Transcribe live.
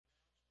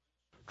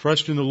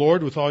Trust in the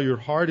Lord with all your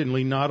heart and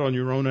lean not on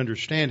your own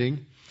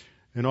understanding.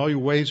 In all your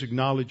ways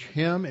acknowledge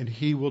Him, and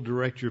He will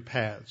direct your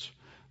paths.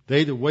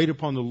 They that wait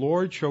upon the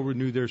Lord shall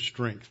renew their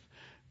strength.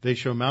 They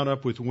shall mount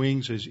up with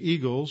wings as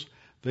eagles.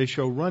 They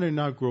shall run and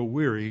not grow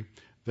weary.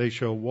 They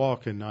shall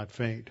walk and not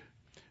faint.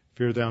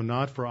 Fear thou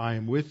not, for I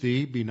am with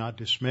thee. Be not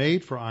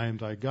dismayed, for I am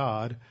thy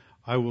God.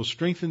 I will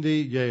strengthen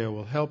thee, yea, I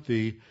will help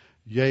thee.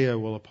 Yea, I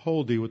will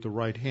uphold thee with the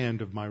right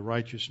hand of my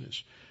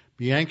righteousness.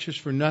 Be anxious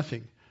for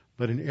nothing,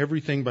 but in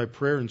everything by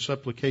prayer and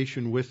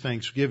supplication with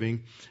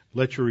thanksgiving,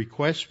 let your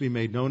requests be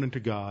made known unto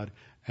God,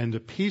 and the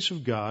peace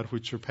of God,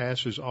 which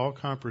surpasses all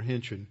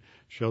comprehension,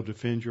 shall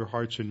defend your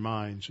hearts and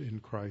minds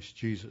in Christ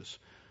Jesus.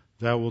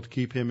 Thou wilt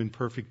keep him in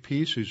perfect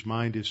peace, whose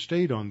mind is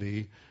stayed on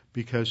thee,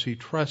 because he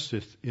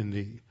trusteth in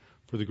thee.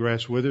 For the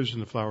grass withers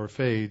and the flower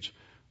fades,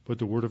 but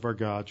the word of our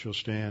God shall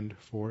stand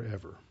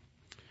forever.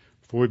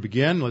 Before we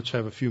begin, let's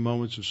have a few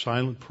moments of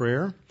silent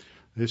prayer.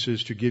 This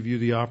is to give you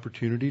the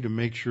opportunity to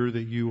make sure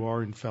that you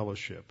are in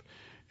fellowship.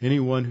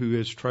 Anyone who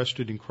has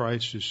trusted in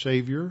Christ as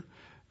Savior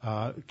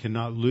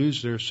cannot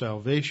lose their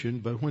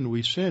salvation, but when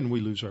we sin,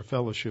 we lose our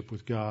fellowship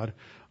with God,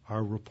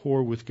 our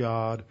rapport with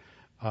God,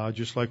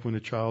 just like when a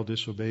child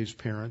disobeys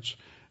parents.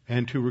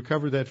 And to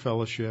recover that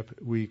fellowship,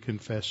 we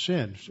confess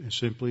sin,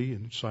 simply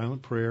in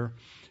silent prayer,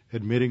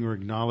 admitting or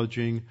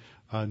acknowledging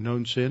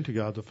known sin to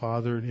God the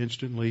Father, and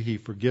instantly He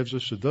forgives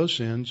us of those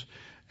sins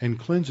and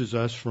cleanses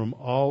us from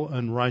all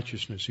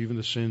unrighteousness, even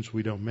the sins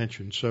we don't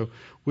mention. So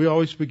we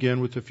always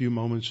begin with a few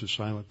moments of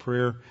silent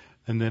prayer,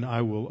 and then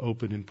I will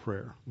open in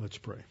prayer. Let's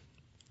pray.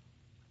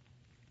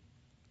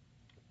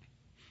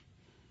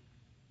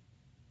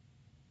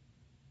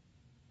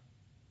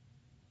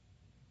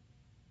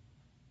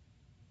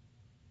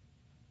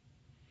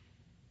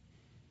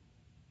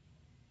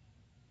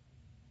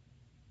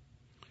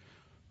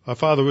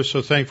 Father, we're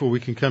so thankful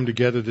we can come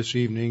together this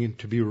evening and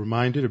to be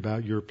reminded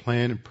about your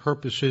plan and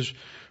purposes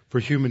for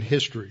human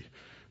history,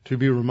 to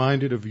be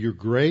reminded of your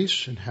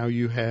grace and how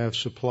you have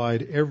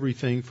supplied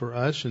everything for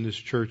us in this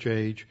church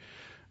age,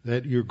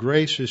 that your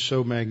grace is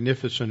so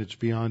magnificent it's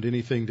beyond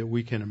anything that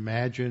we can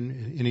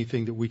imagine,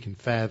 anything that we can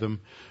fathom.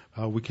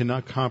 We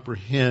cannot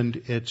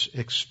comprehend its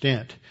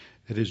extent.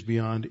 It is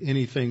beyond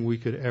anything we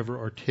could ever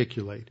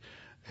articulate.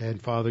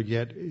 And Father,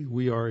 yet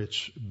we are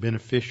its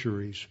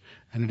beneficiaries.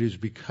 And it is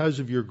because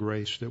of your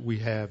grace that we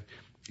have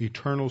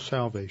eternal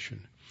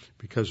salvation,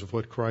 because of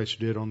what Christ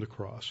did on the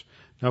cross.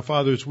 Now,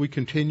 Father, as we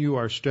continue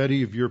our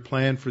study of your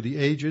plan for the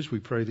ages, we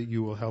pray that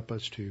you will help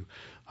us to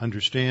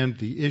understand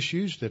the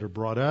issues that are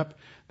brought up,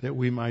 that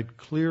we might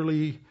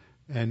clearly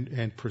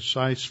and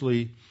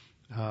precisely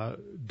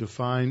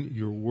define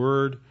your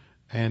word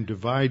and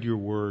divide your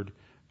word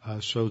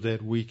so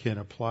that we can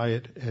apply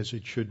it as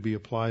it should be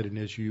applied and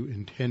as you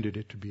intended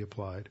it to be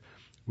applied.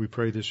 We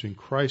pray this in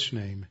Christ's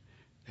name.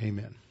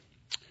 Amen.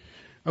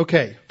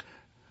 Okay.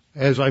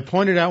 As I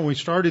pointed out when we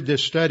started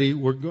this study,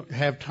 we're going to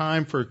have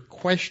time for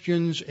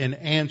questions and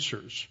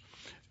answers.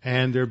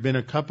 And there have been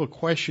a couple of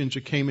questions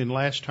that came in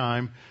last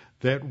time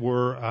that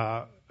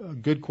were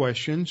good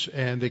questions,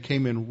 and they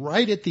came in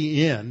right at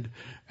the end.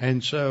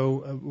 And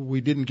so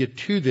we didn't get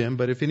to them.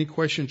 But if any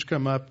questions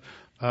come up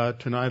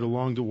tonight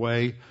along the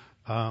way,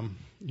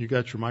 you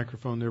got your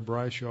microphone there,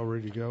 Bryce? You all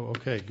ready to go?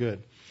 Okay,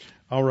 good.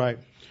 All right.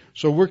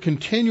 So we're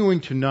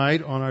continuing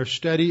tonight on our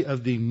study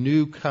of the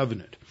New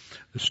Covenant,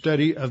 the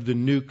study of the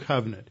New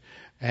Covenant.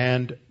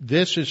 And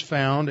this is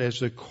found as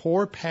the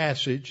core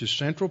passage, the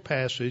central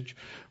passage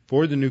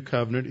for the New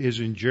Covenant is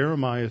in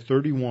Jeremiah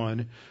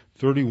 31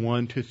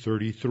 to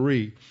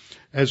 33.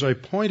 As I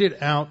pointed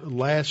out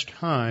last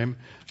time,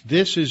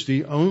 this is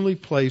the only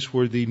place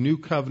where the New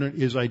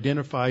Covenant is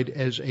identified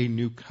as a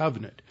new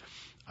covenant.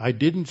 I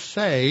didn't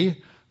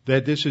say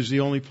that this is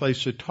the only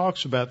place that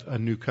talks about a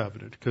new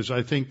covenant, because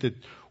I think that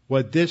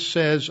what this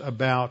says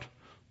about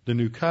the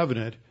new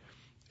covenant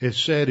is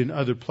said in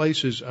other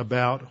places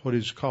about what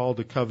is called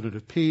the covenant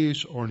of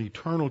peace or an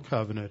eternal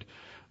covenant,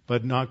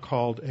 but not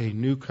called a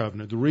new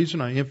covenant. The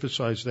reason I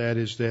emphasize that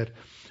is that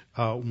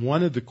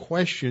one of the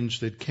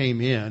questions that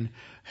came in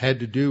had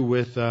to do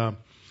with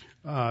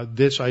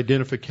this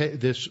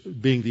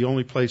being the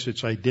only place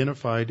it's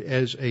identified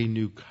as a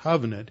new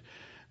covenant.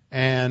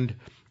 And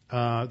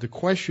the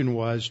question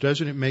was,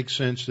 doesn't it make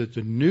sense that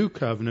the new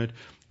covenant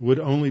would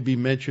only be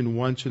mentioned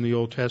once in the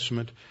Old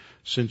Testament,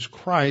 since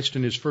Christ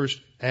in his first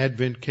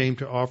advent came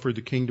to offer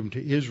the kingdom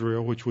to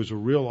Israel, which was a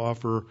real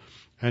offer,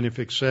 and if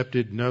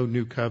accepted, no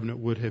new covenant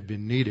would have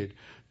been needed?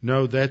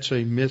 No, that's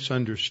a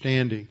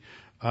misunderstanding.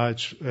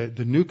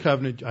 The new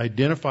covenant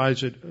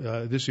identifies it,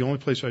 this is the only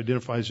place it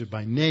identifies it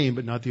by name,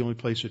 but not the only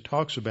place it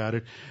talks about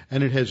it,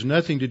 and it has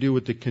nothing to do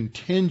with the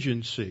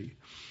contingency,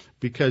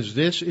 because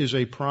this is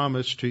a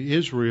promise to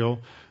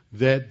Israel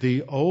that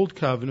the old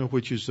covenant,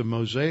 which is the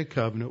Mosaic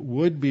covenant,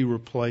 would be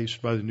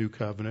replaced by the new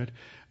covenant,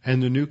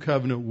 and the new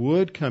covenant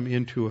would come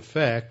into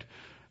effect.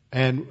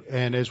 And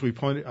as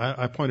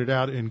I pointed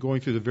out in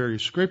going through the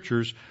various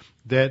scriptures,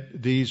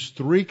 that these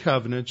three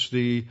covenants,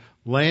 the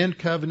land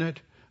covenant,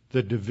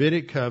 the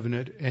Davidic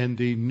covenant, and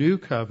the new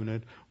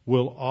covenant,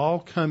 will all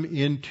come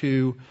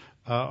into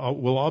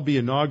will all be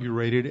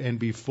inaugurated and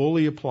be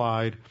fully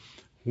applied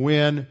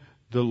when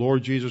the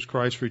Lord Jesus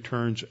Christ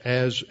returns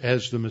as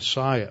the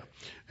Messiah.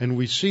 And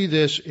we see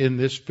this in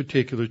this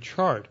particular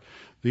chart.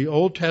 The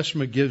Old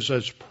Testament gives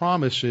us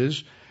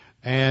promises,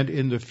 and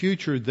in the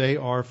future they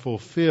are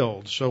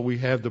fulfilled. So we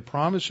have the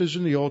promises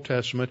in the Old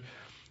Testament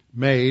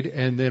made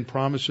and then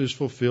promises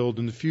fulfilled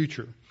in the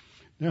future.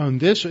 Now, in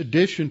this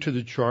addition to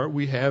the chart,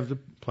 we have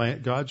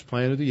God's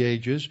plan of the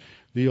ages,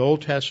 the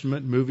Old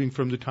Testament moving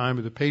from the time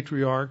of the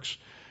patriarchs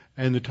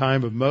and the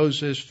time of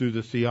Moses through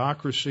the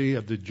theocracy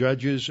of the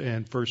judges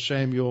and 1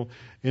 Samuel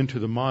into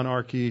the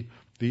monarchy,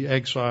 the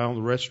exile,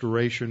 the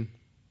restoration,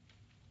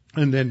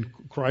 and then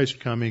Christ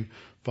coming,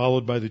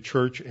 followed by the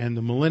church and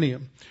the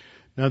millennium.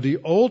 Now, in the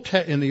Old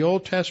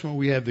Testament,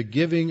 we have the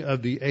giving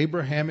of the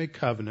Abrahamic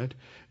covenant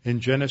in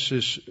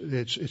Genesis.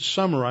 It's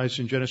summarized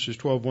in Genesis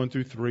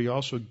 12:1-3,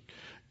 also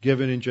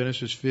given in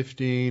Genesis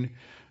 15,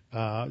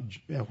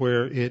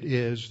 where it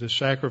is the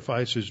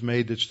sacrifice is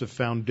made. That's the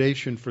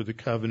foundation for the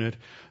covenant.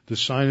 The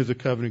sign of the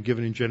covenant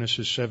given in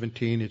Genesis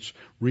 17. It's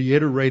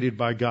reiterated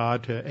by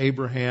God to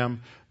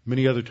Abraham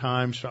many other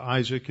times, to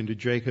Isaac and to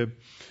Jacob.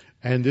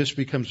 And this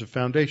becomes the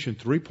foundation.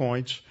 3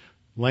 points: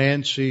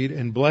 land, seed,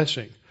 and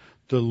blessing.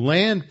 The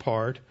land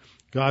part,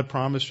 God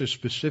promised a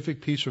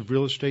specific piece of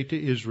real estate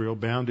to Israel,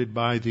 bounded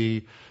by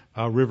the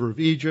river of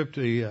Egypt,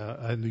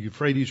 and the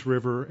Euphrates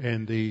River,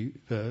 and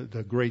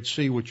the Great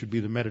Sea, which would be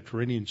the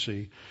Mediterranean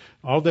Sea.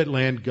 All that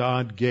land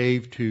God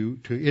gave to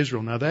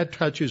Israel. Now that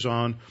touches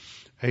on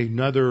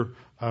another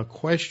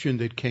question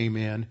that came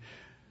in.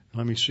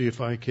 Let me see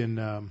if I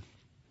can.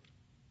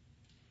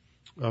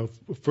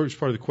 First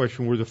part of the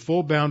question: were the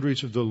full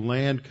boundaries of the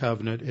land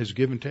covenant as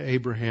given to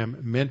Abraham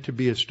meant to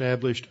be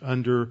established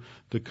under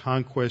the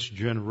conquest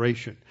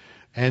generation?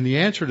 And the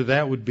answer to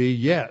that would be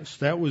yes.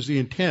 That was the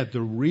intent.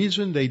 The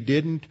reason they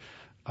didn't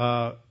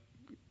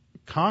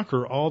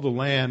conquer all the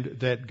land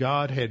that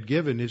God had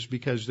given is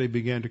because they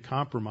began to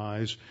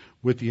compromise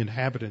with the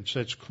inhabitants.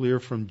 That's clear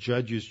from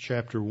Judges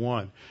chapter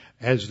 1.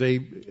 As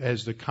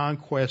the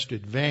conquest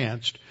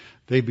advanced,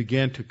 they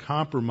began to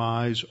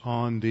compromise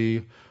on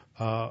the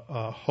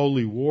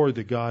holy war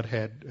that God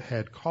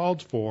had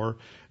called for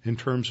in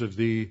terms of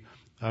the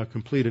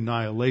complete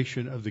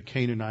annihilation of the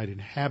Canaanite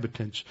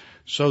inhabitants,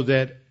 so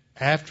that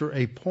after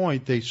a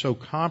point they so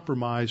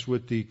compromised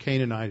with the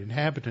Canaanite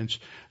inhabitants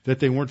that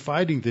they weren't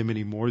fighting them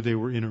anymore. They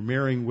were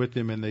intermarrying with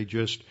them, and they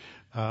just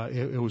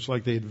it was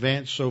like they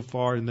advanced so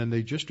far, and then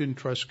they just didn't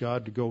trust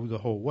God to go the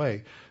whole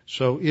way.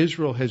 So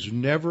Israel has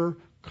never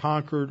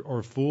conquered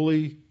or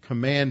fully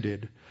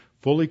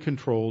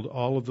controlled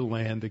all of the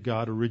land that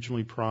God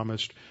originally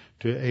promised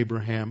to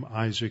Abraham,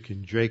 Isaac,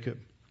 and Jacob.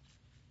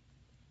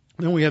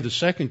 Then we have the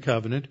second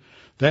covenant.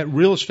 That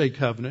real estate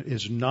covenant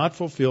is not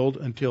fulfilled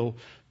until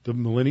the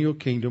millennial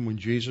kingdom, when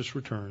Jesus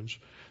returns.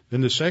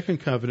 Then the second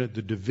covenant,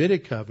 the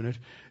Davidic covenant,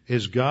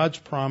 is God's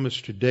promise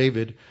to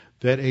David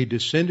that a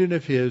descendant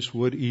of his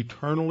would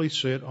eternally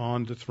sit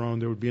on the throne.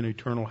 There would be an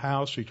eternal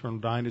house, eternal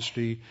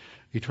dynasty,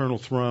 eternal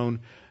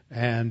throne.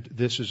 And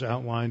this is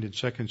outlined in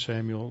 2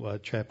 Samuel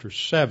chapter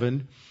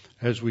 7,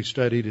 as we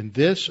studied. And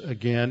this,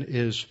 again,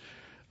 is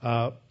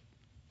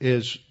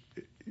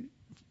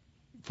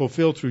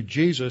fulfilled through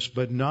Jesus,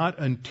 but not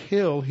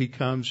until he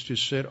comes to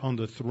sit on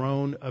the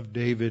throne of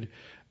David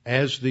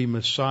as the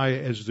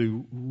Messiah, as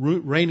the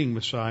reigning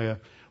Messiah,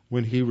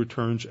 when he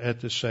returns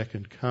at the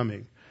second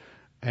coming.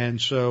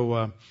 And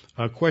so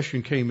a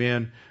question came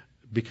in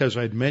because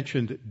I'd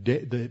mentioned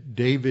that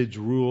David's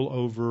rule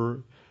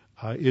over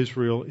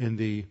Israel in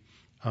the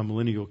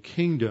millennial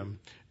kingdom.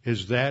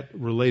 Is that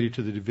related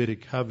to the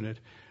Davidic covenant?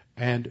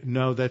 And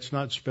no, that's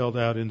not spelled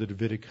out in the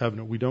Davidic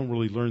covenant. We don't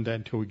really learn that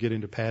until we get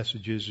into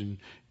passages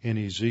in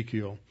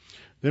Ezekiel.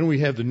 Then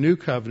we have the new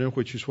covenant,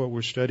 which is what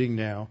we're studying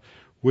now,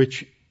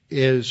 which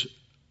is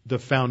the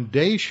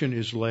foundation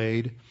is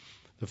laid.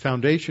 The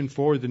foundation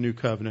for the new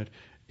covenant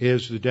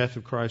is the death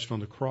of Christ on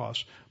the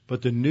cross.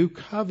 But the new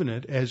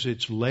covenant, as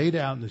it's laid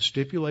out in the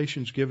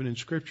stipulations given in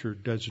Scripture,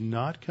 does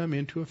not come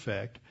into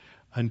effect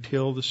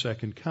until the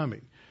second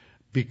coming.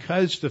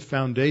 Because the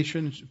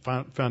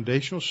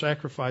foundational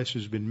sacrifice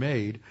has been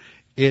made,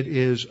 it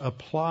is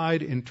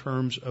applied in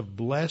terms of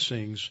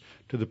blessings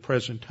to the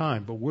present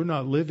time. But we're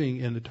not living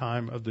in the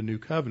time of the new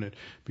covenant,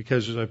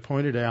 because, as I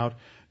pointed out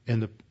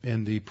in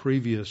the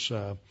previous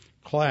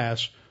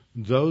class,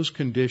 those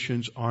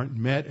conditions aren't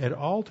met at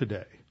all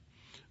today.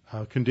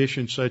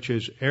 Conditions such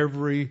as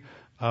every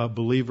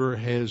believer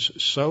has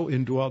so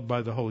indwelt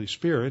by the Holy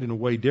Spirit in a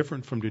way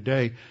different from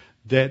today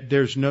that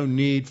there's no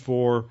need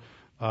for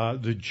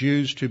the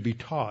Jews to be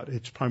taught.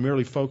 It's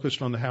primarily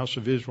focused on the house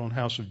of Israel and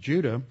house of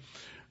Judah.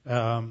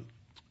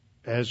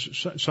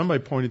 As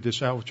somebody pointed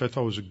this out, which I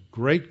thought was a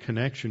great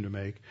connection to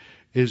make,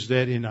 is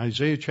that in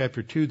Isaiah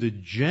chapter 2, the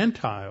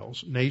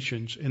Gentiles,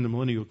 nations in the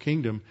millennial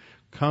kingdom,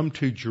 come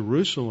to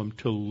Jerusalem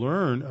to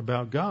learn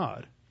about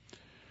God.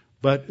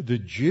 But the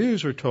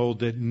Jews are told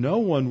that no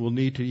one will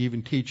need to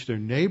even teach their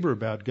neighbor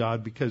about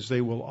God, because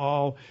they will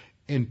all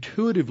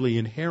intuitively,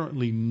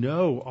 inherently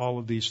know all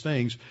of these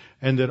things,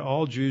 and that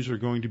all Jews are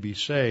going to be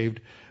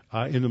saved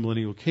in the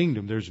millennial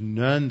kingdom. There's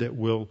none that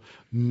will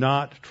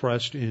not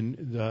trust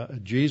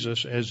in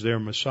Jesus as their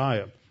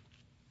Messiah.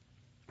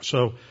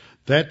 So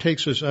that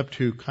takes us up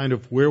to kind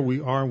of where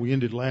we are. We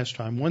ended last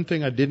time. One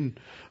thing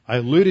I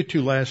alluded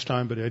to last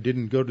time, but I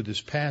didn't go to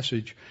this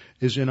passage,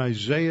 is in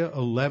Isaiah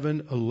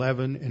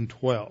 11:11 and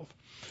 12.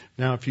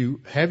 Now, if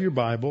you have your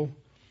Bible,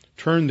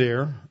 turn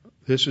there.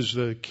 This is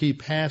the key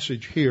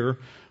passage here,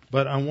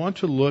 but I want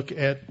to look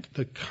at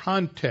the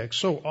context.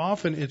 So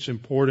often it's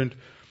important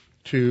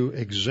to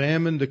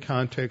examine the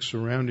context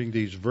surrounding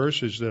these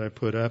verses that I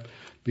put up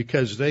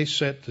because they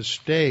set the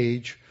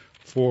stage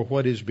for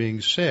what is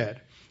being said.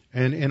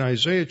 And in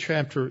Isaiah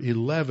chapter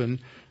 11,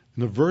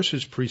 in the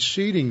verses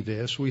preceding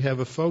this, we have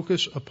a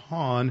focus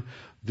upon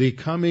the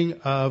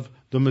coming of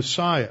the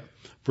Messiah.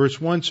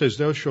 Verse 1 says,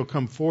 "There shall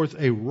come forth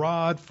a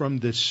rod from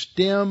the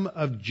stem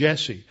of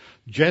Jesse."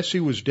 Jesse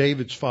was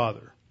David's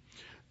father.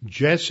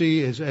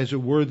 Jesse is, as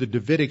it were, the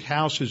Davidic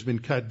house has been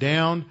cut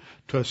down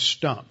to a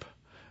stump.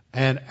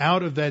 And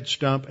out of that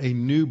stump, a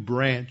new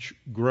branch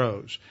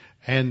grows.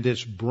 And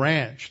this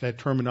branch, that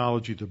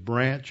terminology, the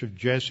branch of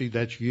Jesse,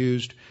 that's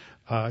used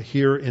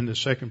here in the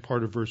second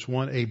part of verse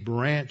 1, a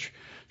branch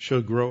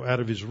shall grow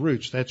out of his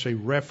roots. That's a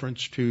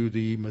reference to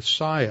the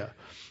Messiah.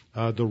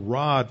 The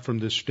rod from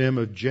the stem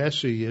of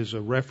Jesse is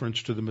a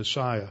reference to the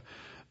Messiah.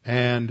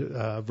 And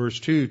verse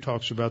 2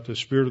 talks about the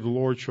Spirit of the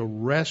Lord shall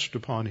rest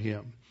upon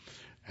him.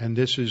 And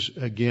this is,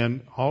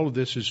 again, all of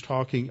this is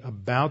talking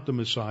about the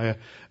Messiah.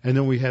 And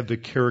then we have the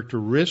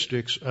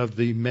characteristics of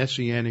the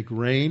Messianic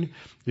reign.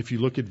 If you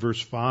look at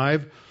verse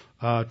 5,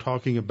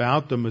 talking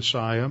about the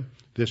Messiah,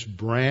 this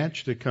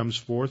branch that comes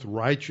forth,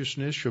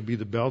 righteousness shall be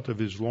the belt of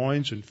his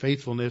loins, and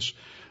faithfulness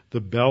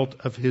the belt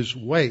of his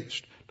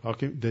waist.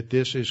 Talking that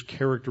this is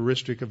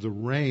characteristic of the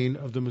reign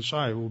of the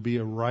Messiah. It will be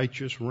a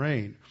righteous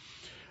reign.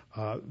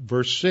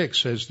 Verse 6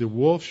 says, "The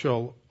wolf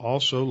shall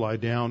also lie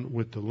down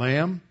with the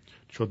lamb,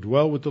 shall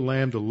dwell with the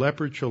lamb. The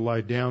leopard shall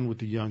lie down with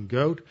the young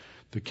goat,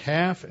 the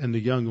calf and the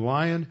young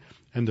lion,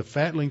 and the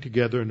fatling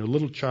together, and the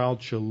little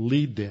child shall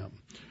lead them."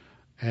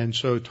 And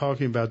so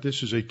talking about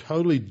this is a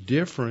totally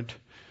different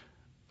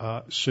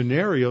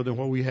scenario than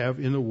what we have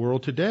in the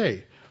world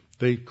today.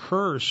 The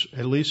curse,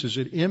 at least as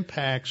it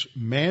impacts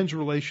man's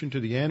relation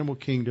to the animal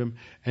kingdom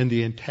and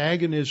the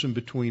antagonism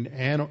between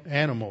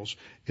animals,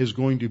 is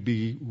going to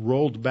be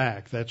rolled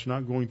back. That's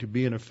not going to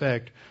be in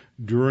effect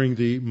during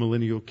the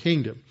millennial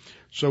kingdom.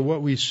 So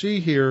what we see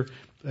here,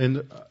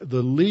 and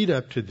the lead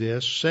up to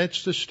this,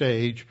 sets the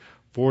stage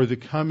for the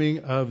coming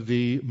of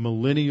the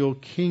millennial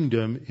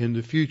kingdom in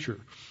the future.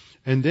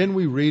 And then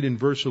we read in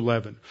verse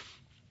 11,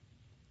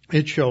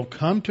 "It shall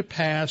come to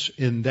pass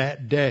in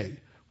that day."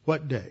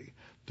 What day?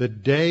 The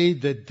day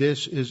that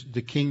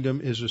the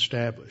kingdom is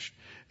established.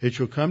 "It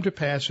shall come to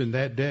pass in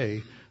that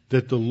day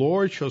that the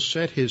Lord shall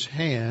set his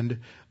hand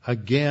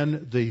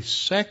again the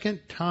second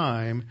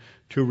time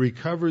to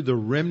recover the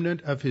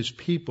remnant of his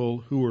people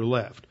who are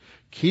left."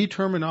 Key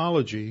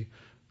terminology,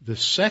 the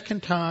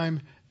second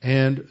time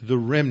and the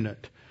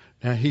remnant.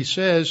 Now he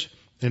says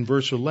in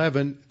verse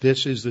 11,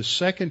 this is the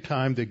second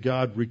time that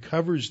God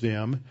recovers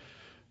them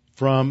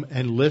from,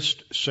 and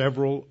lists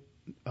several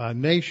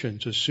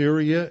nations,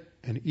 Assyria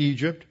and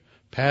Egypt,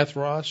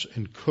 Pathros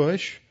and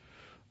Cush.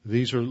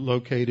 These are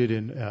located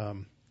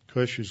in,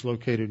 Cush is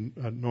located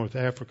in North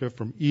Africa,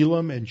 from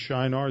Elam and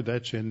Shinar,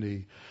 that's in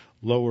the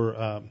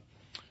lower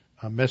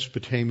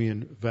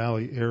Mesopotamian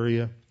Valley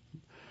area,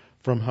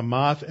 from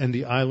Hamath and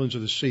the islands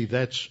of the sea,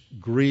 that's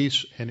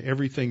Greece and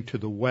everything to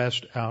the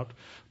west out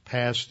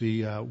past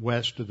the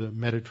west of the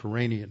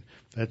Mediterranean.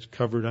 That's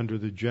covered under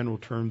the general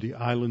term, the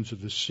islands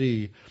of the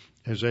sea,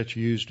 as that's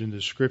used in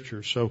the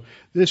scripture. So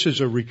this is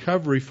a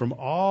recovery from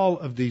all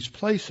of these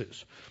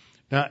places.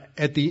 Now,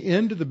 at the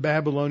end of the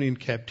Babylonian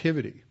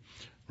captivity,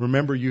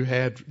 remember you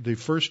had the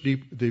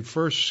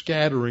first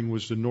scattering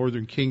was the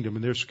northern kingdom,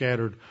 and they're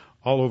scattered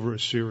all over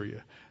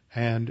Assyria.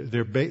 And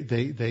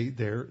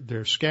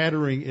their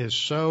scattering is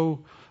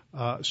so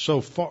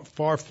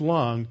far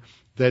flung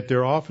that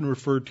they're often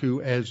referred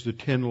to as the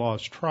 10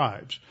 lost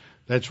tribes.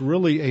 That's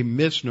really a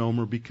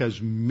misnomer, because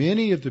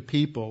many of the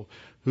people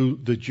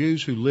the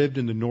Jews who lived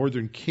in the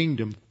northern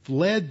kingdom,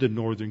 fled the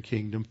northern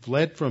kingdom,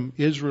 fled from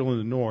Israel in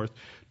the north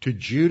to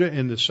Judah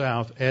in the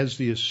south as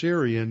the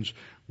Assyrians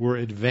were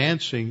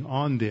advancing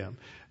on them.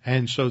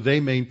 And so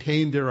they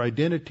maintained their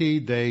identity,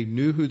 they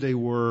knew who they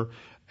were,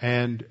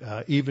 and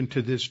even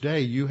to this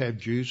day you have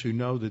Jews who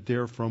know that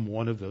they're from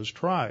one of those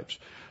tribes.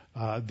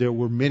 There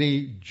were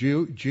many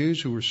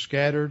Jews who were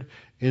scattered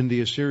in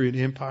the Assyrian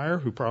Empire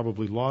who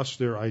probably lost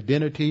their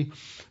identity,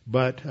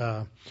 but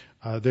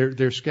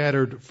they're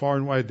scattered far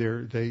and wide.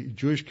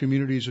 Jewish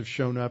communities have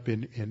shown up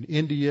in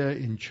India,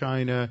 in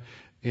China,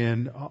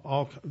 in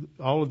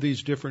all of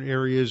these different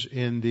areas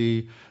in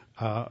the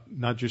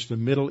not just the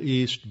Middle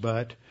East,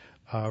 but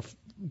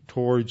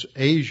towards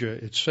Asia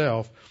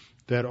itself,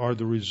 that are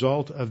the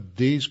result of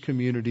these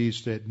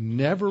communities that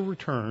never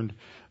returned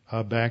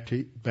back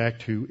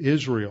to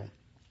Israel.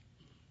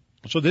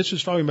 So this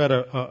is talking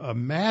about a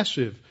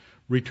massive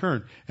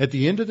return. At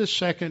the end of the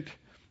second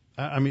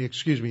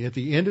at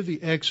the end of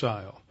the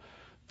exile,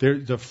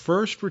 the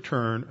first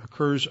return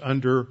occurs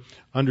under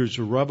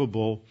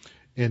Zerubbabel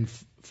in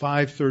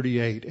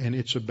 538, and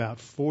it's about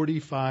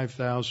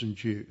 45,000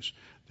 Jews.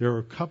 There are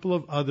a couple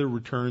of other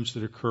returns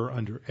that occur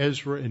under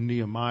Ezra and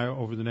Nehemiah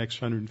over the next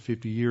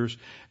 150 years,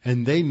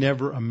 and they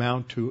never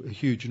amount to a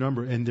huge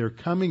number, and they're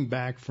coming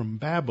back from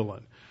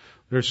Babylon.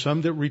 There's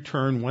some that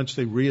return once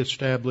they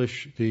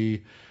reestablish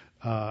the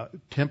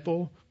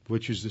temple,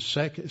 which is the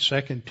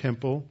second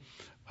temple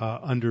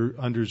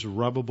under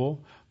Zerubbabel.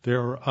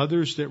 There are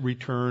others that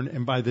return,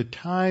 and by the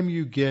time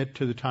you get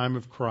to the time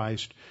of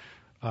Christ,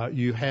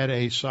 you had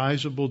a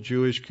sizable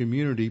Jewish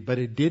community, but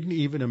it didn't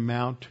even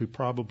amount to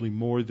probably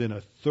more than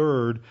a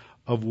third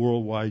of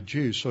worldwide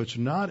Jews. So it's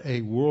not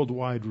a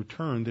worldwide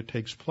return that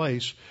takes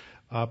place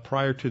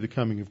prior to the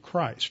coming of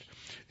Christ.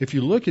 If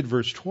you look at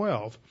verse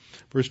 12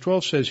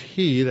 says,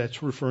 He,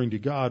 that's referring to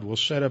God, will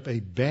set up a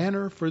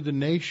banner for the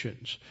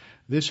nations.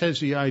 This has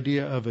the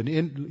idea of a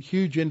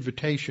huge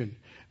invitation,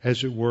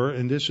 as it were,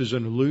 and this is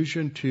an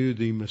allusion to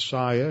the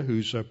Messiah,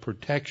 who's a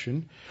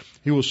protection.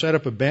 He will set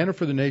up a banner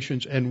for the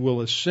nations and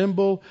will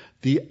assemble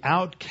the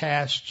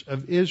outcasts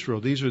of Israel.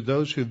 These are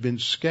those who've been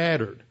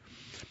scattered,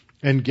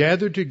 and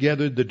gather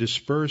together the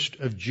dispersed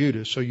of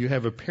Judah. So you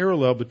have a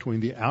parallel between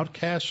the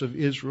outcasts of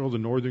Israel, the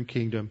northern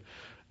kingdom,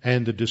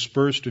 and the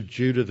dispersed of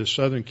Judah, the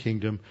southern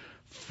kingdom,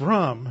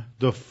 from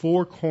the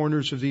four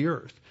corners of the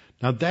earth.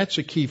 Now that's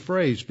a key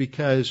phrase,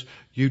 because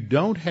you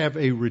don't have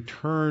a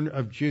return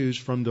of Jews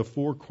from the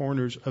four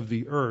corners of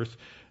the earth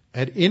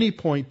at any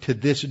point to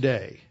this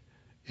day.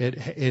 It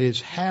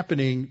is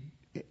happening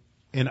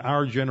in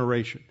our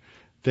generation.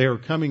 They are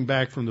coming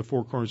back from the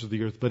four corners of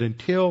the earth. But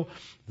until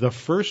the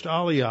first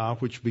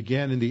Aliyah, which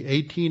began in the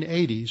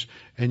 1880s,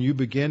 and you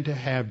begin to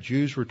have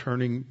Jews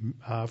returning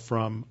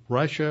from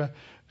Russia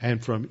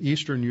and from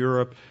Eastern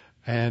Europe,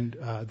 and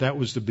that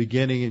was the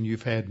beginning, and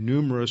you've had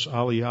numerous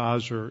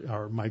aliyahs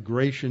or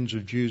migrations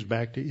of Jews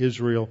back to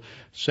Israel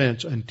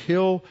since.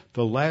 Until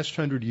the last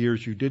 100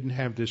 years, you didn't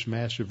have this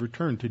massive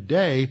return.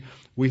 Today,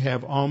 we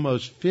have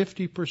almost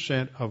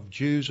 50% of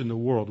Jews in the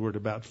world. We're at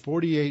about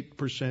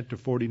 48% to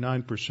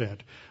 49%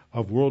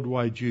 of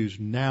worldwide Jews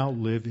now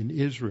live in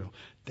Israel.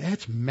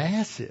 That's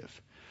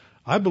massive.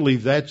 I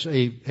believe that's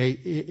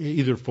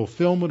either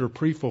fulfillment or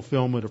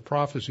pre-fulfillment of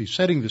prophecy,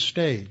 setting the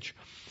stage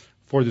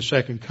for the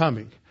second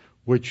coming,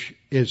 which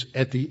is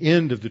at the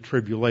end of the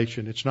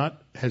tribulation.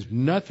 Has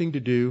nothing to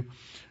do,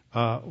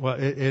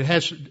 it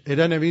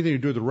doesn't have anything to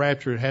do with the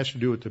rapture. It has to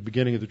do with the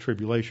beginning of the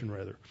tribulation,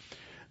 rather.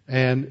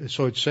 And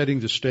so it's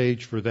setting the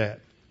stage for that.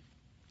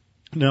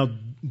 Now,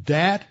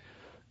 that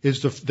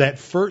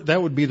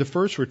would be the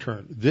first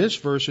return. This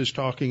verse is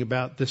talking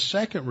about the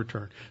second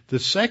return. The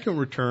second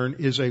return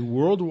is a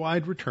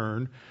worldwide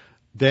return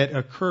that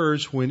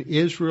occurs when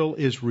Israel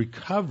is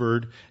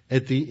recovered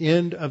at the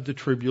end of the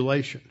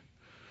tribulation.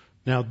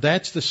 Now,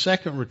 that's the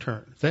second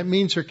return. That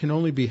means there can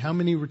only be how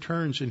many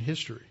returns in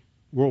history?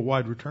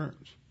 Worldwide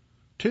returns?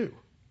 2.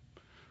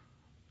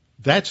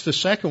 That's the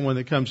second one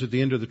that comes at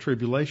the end of the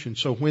tribulation.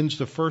 So when's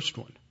the first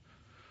one?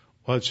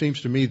 Well, it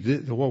seems to me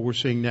that what we're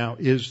seeing now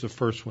is the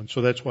first one.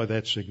 So that's why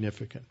that's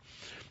significant.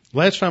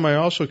 Last time I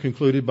also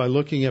concluded by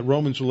looking at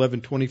Romans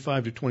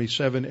 11:25 to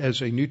 27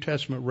 as a New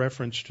Testament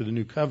reference to the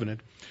New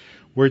Covenant,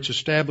 where it's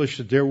established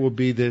that there will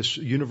be this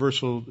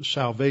universal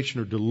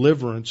salvation or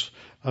deliverance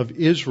of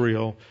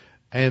Israel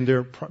and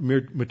their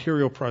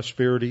material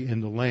prosperity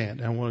in the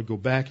land. I want to go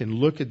back and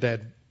look at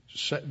that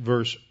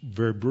verse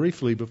very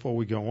briefly before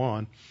we go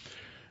on.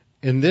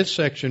 In this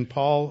section,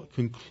 Paul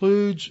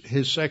concludes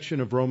his section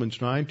of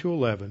Romans 9 to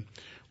 11,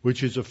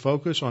 which is a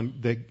focus on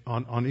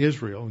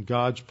Israel and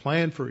God's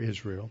plan for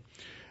Israel.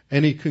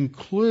 And he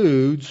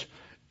concludes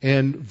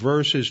in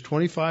verses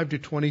 25 to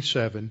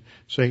 27,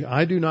 saying,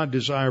 I do not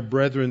desire,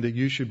 brethren, that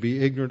you should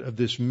be ignorant of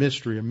this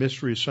mystery. A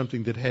mystery is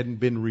something that hadn't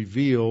been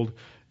revealed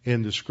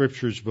in the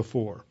scriptures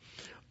before,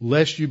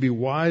 lest you be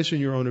wise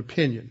in your own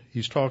opinion.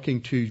 He's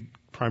talking to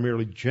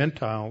primarily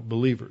Gentile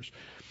believers.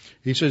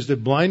 He says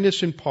that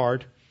blindness in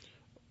part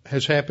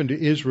has happened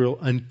to Israel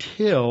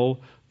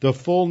until the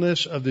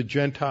fullness of the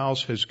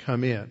Gentiles has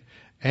come in.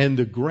 And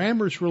the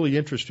grammar is really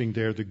interesting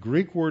there. The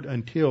Greek word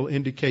until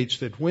indicates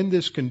that when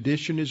this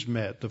condition is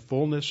met, the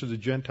fullness of the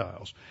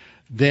Gentiles,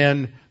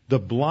 then the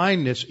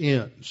blindness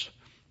ends,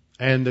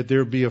 and that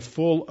there be a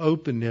full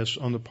openness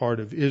on the part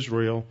of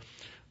Israel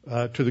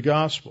to the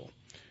gospel.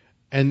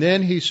 And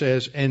then he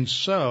says, and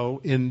so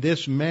in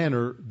this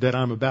manner that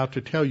I'm about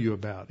to tell you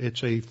about.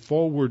 It's a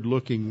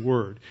forward-looking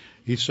word.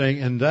 He's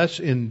saying, and thus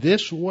in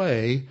this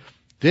way,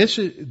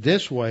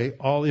 this way,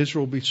 all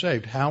Israel will be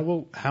saved. How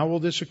will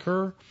this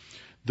occur?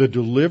 The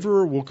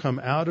deliverer will come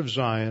out of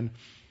Zion,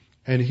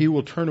 and he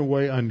will turn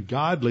away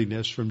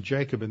ungodliness from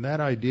Jacob. And that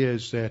idea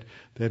is that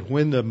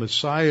when the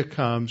Messiah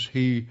comes,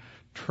 he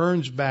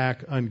turns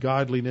back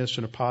ungodliness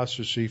and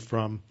apostasy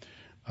from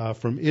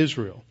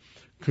Israel.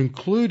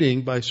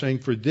 Concluding by saying,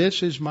 for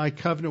this is my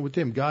covenant with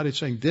them. God is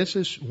saying, this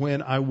is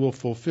when I will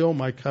fulfill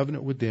my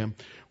covenant with them,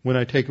 when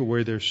I take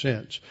away their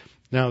sins.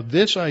 Now,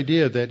 this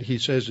idea that he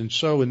says, and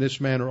so in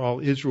this manner all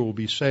Israel will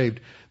be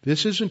saved,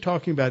 this isn't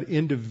talking about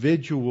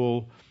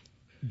individual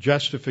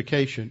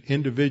justification,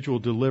 individual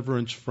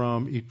deliverance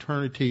from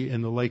eternity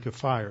in the lake of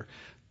fire.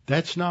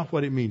 That's not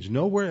what it means.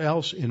 Nowhere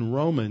else in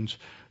Romans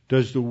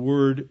does the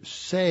word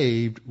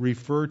saved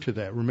refer to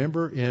that.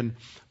 Remember in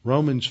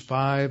Romans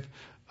 5,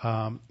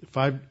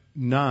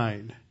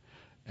 9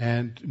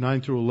 and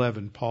 9 through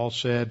 11, Paul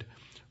said,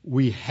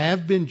 we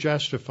have been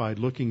justified,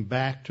 looking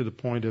back to the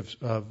point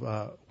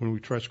of when we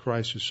trust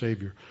Christ as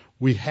Savior.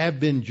 We have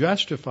been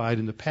justified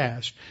in the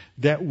past,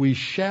 that we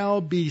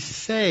shall be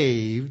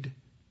saved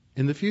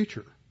in the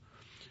future.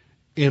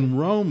 In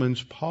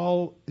Romans,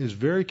 Paul is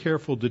very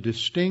careful to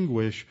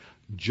distinguish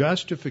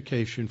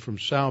justification from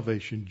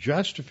salvation.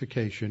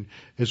 Justification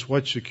is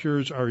what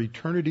secures our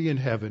eternity in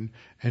heaven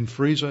and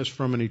frees us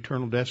from an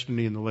eternal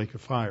destiny in the lake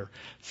of fire.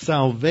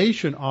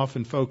 Salvation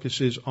often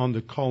focuses on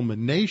the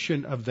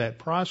culmination of that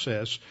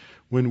process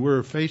when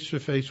we're face to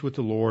face with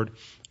the Lord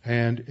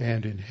and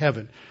in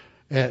heaven.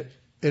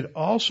 It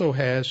also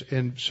has,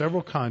 in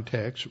several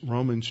contexts,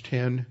 Romans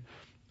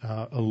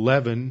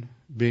 10:11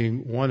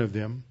 being one of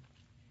them,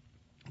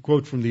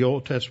 quote from the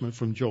Old Testament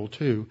from Joel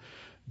 2,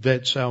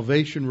 that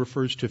salvation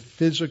refers to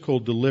physical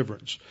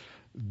deliverance.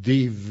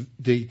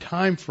 The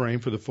time frame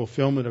for the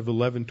fulfillment of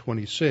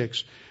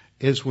 11:26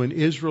 is when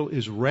Israel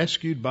is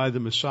rescued by the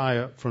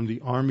Messiah from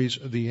the armies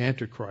of the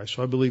Antichrist.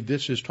 So I believe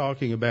this is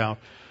talking about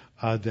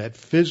that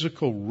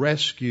physical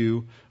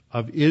rescue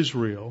of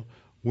Israel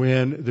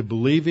when the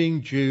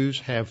believing Jews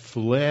have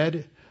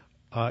fled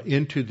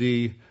into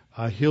the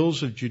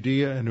hills of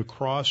Judea and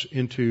across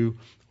into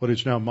what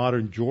is now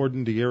modern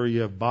Jordan, the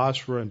area of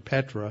Basra and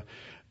Petra,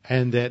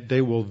 and that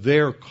they will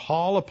there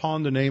call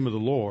upon the name of the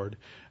Lord,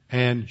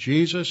 and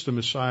Jesus, the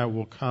Messiah,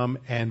 will come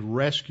and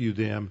rescue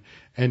them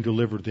and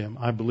deliver them.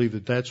 I believe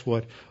that that's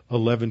what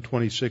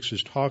 11:26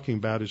 is talking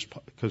about, is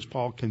because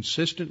Paul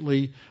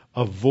consistently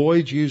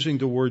avoids using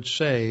the word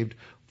saved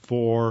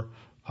for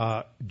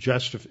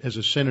as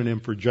a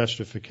synonym for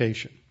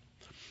justification.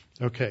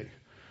 Okay.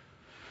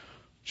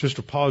 Just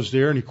a pause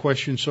there. Any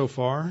questions so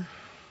far?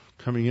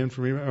 Coming in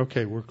from you?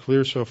 Okay, we're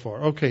clear so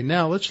far. Okay,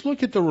 now let's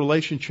look at the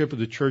relationship of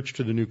the church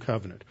to the new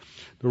covenant.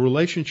 The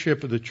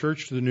relationship of the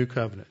church to the new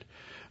covenant.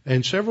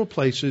 In several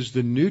places,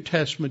 the New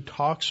Testament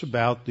talks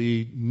about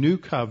the new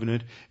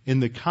covenant in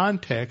the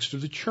context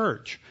of the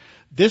church.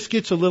 This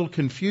gets a little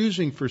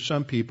confusing for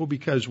some people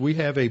because we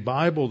have a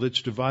Bible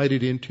that's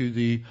divided into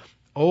the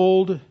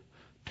Old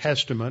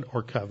Testament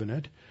or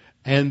covenant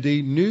and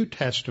the New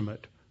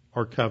Testament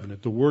or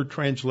covenant. The word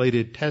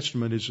translated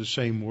testament is the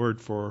same word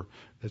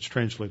that's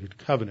translated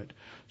covenant.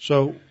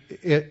 So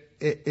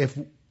if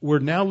we're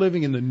now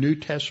living in the New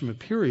Testament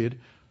period,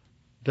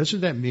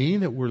 doesn't that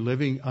mean that we're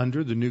living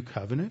under the new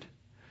covenant?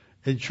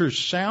 It sure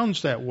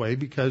sounds that way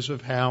because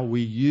of how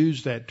we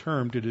use that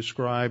term to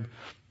describe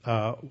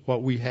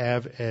what we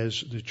have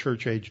as the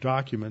church age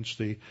documents,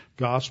 the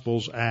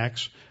Gospels,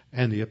 Acts,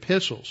 and the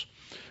Epistles.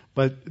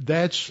 But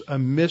that's a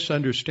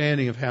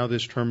misunderstanding of how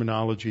this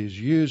terminology is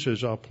used,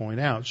 as I'll point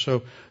out.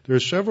 So there are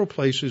several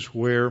places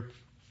where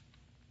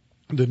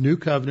the new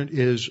covenant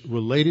is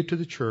related to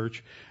the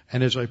church,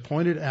 and as I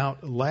pointed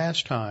out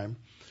last time,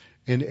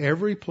 in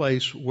every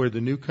place where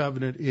the new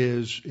covenant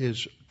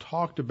is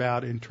talked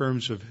about in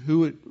terms of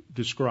who it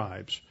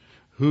describes,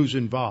 who's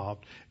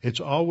involved, it's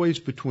always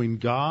between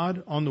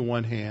God on the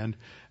one hand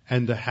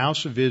and the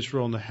house of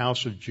Israel and the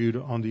house of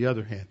Judah on the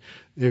other hand.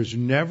 There's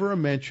never a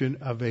mention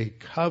of a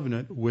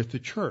covenant with the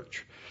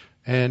church.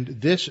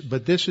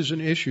 But this is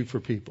an issue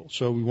for people.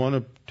 So we want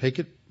to take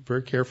it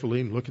very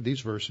carefully and look at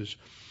these verses.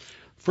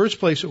 First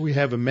place that we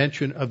have a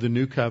mention of the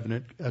new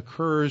covenant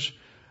occurs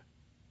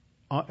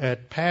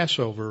at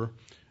Passover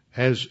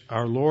as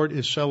our Lord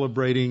is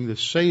celebrating the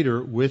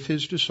Seder with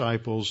his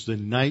disciples the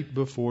night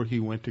before he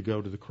went to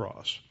go to the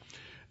cross.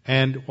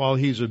 And while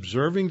he's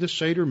observing the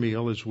Seder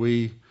meal, as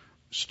we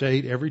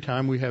state every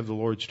time we have the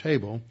Lord's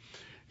table,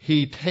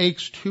 he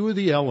takes two of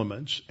the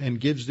elements and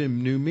gives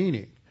them new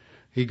meaning.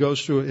 He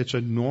goes through, it's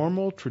a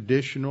normal,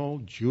 traditional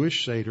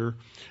Jewish Seder,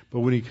 but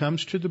when he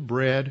comes to the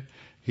bread,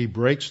 he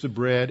breaks the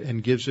bread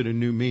and gives it a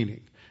new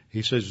meaning.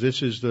 He says,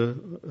 this is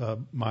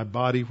my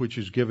body which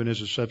is given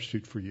as a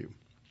substitute for you.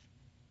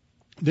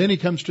 Then he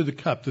comes to the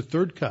cup, the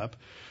third cup,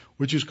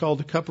 which is called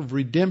the cup of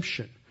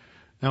redemption.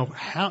 Now,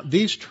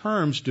 these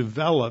terms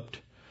developed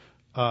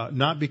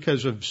not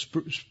because of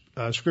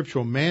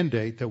scriptural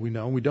mandate that we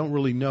know. We don't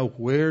really know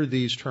where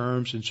these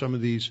terms and some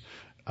of these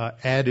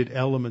added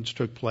elements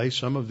took place.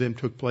 Some of them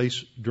took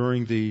place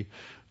during the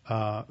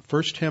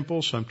first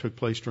temple. Some took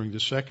place during the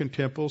second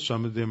temple.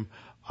 Some of them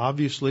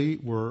obviously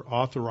were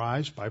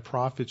authorized by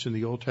prophets in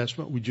the Old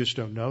Testament. We just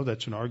don't know.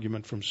 That's an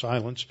argument from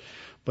silence.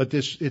 But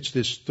it's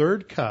this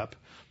third cup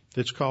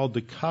that's called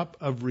the cup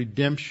of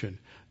redemption.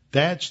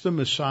 That's the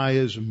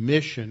Messiah's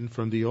mission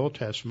from the Old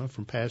Testament,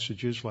 from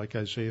passages like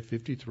Isaiah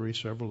 53,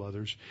 several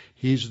others.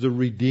 He's the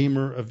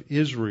Redeemer of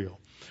Israel.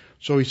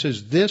 So he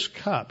says, this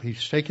cup,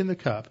 he's taken the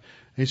cup,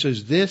 and he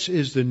says, this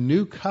is the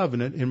new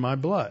covenant in my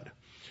blood.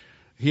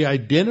 He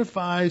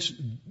identifies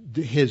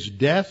his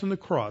death on the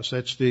cross.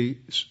 That's the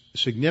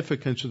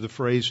significance of the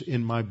phrase,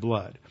 in my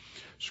blood.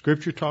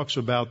 Scripture talks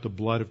about the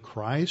blood of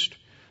Christ,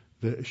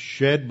 the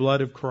shed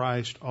blood of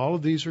Christ. All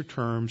of these are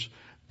terms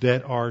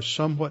that are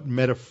somewhat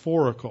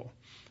metaphorical.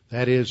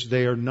 That is,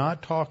 they are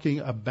not talking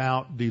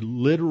about the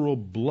literal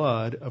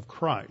blood of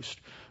Christ.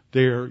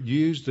 They're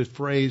used the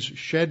phrase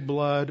shed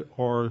blood,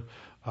 or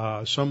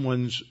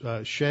someone's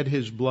shed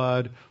his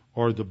blood,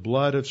 or the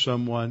blood of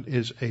someone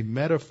is a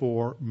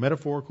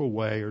metaphorical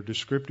way or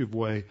descriptive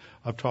way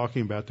of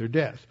talking about their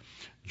death.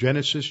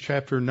 Genesis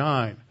chapter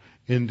 9,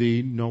 in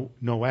the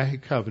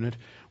Noahic covenant,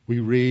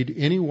 we read,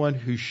 anyone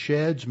who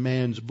sheds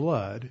man's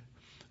blood,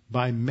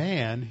 by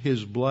man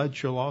his blood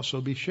shall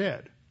also be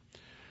shed.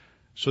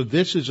 So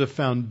this is a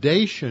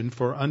foundation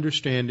for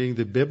understanding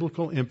the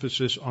biblical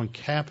emphasis on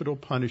capital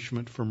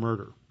punishment for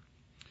murder.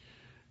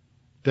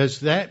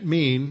 Does that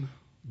mean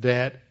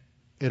that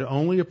it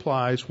only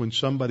applies when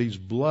somebody's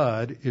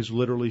blood is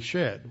literally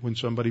shed, when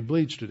somebody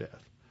bleeds to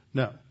death?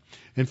 No.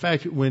 In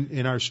fact, when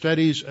in our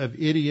studies of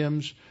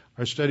idioms,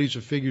 our studies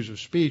of figures of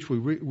speech, we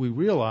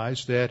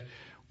realize that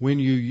when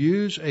you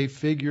use a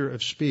figure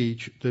of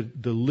speech,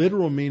 the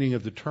literal meaning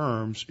of the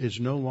terms is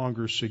no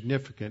longer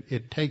significant.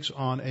 It takes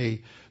on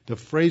the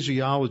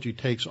phraseology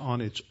takes on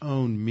its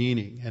own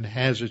meaning and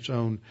has its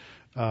own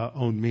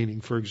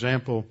meaning. For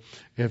example,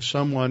 if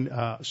someone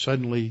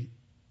suddenly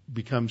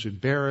becomes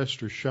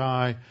embarrassed or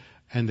shy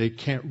and they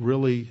can't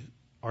really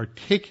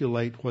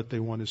articulate what they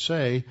want to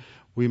say,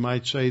 we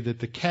might say that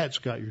the cat's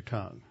got your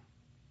tongue.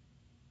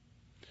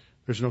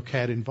 There's no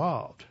cat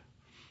involved.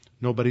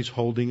 Nobody's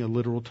holding a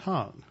literal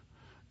tongue.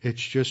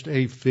 It's just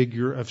a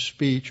figure of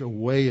speech, a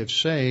way of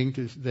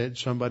saying that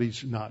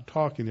somebody's not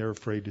talking. They're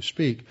afraid to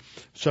speak.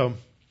 So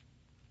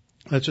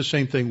that's the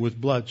same thing with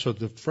blood. So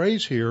the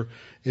phrase here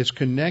is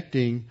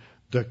connecting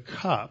the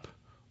cup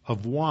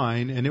of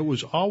wine, and it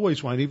was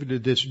always wine. Even to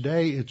this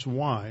day, it's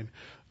wine.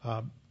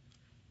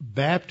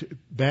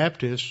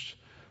 Baptists,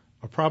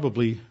 or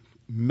probably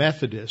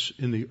Methodists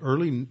in the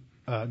early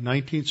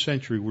 19th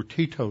century, were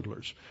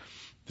teetotalers.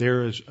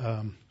 There was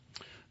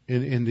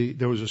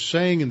a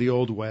saying in the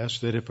Old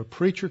West that if a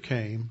preacher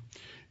came,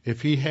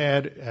 if he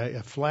had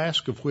a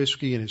flask of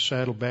whiskey in his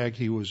saddlebag,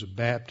 he was a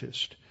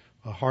Baptist,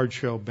 a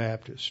hard-shell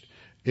Baptist.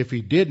 If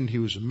he didn't, he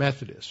was a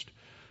Methodist.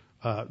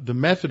 The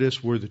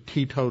Methodists were the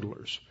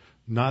teetotalers,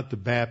 not the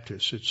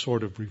Baptists. It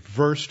sort of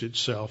reversed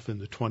itself in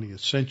the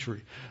 20th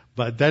century,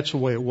 but that's the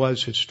way it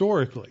was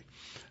historically.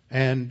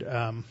 And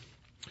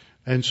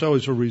so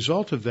as a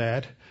result of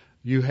that,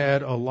 you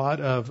had a lot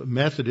of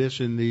Methodists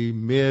in the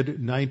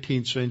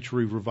mid-19th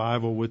century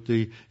revival with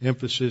the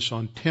emphasis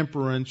on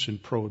temperance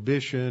and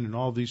prohibition and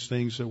all these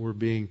things that were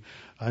being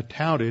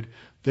touted.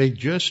 They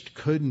just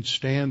couldn't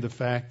stand the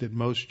fact that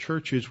most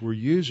churches were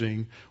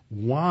using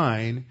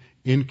wine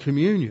in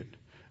communion.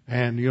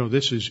 And,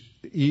 this is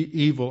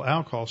evil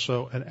alcohol.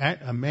 So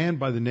a man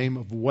by the name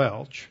of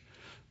Welch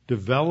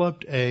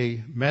developed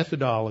a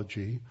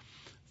methodology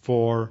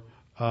for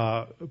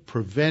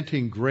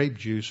preventing grape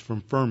juice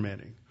from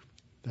fermenting.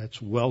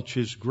 That's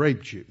Welch's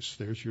grape juice.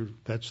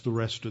 That's the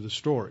rest of the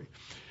story.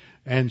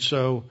 And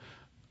so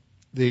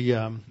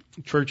the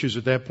churches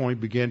at that point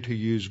began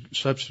to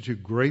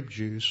substitute grape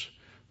juice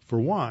for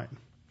wine.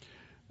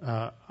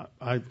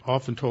 I've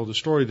often told the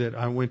story that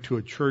I went to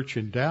a church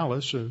in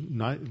Dallas, a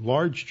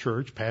large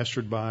church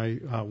pastored by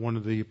one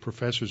of the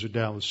professors at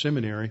Dallas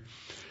Seminary,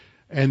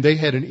 and they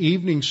had an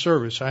evening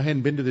service. I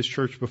hadn't been to this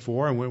church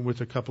before. I went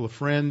with a couple of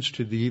friends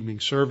to the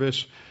evening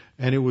service,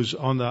 and it was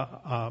on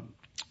the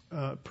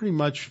pretty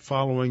much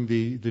following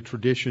the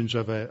traditions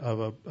of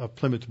a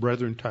Plymouth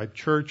Brethren type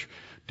church.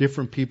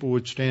 Different people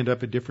would stand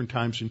up at different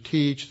times and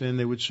teach. Then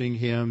they would sing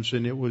hymns,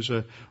 and it was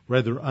a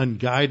rather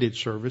unguided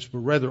service, but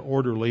rather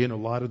orderly. And a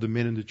lot of the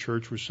men in the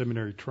church were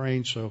seminary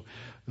trained, so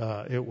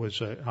it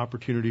was an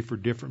opportunity for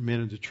different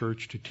men in the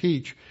church to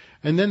teach.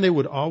 And then they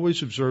would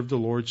always observe the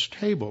Lord's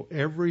table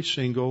every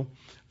single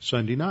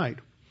Sunday night.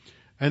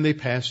 And they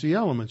passed the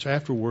elements.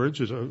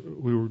 Afterwards, as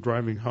we were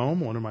driving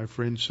home, one of my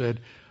friends said,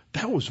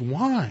 "That was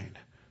wine."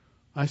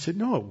 I said,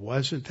 "No, it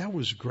wasn't. That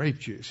was grape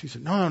juice." He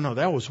said, No,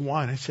 that was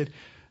wine. I said,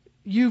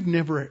 "You've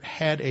never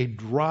had a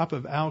drop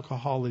of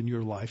alcohol in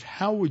your life.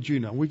 How would you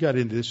know?" We got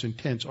into this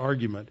intense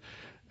argument.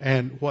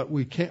 And what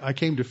I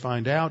came to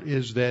find out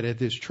is that at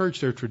this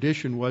church, their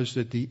tradition was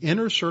that the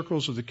inner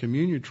circles of the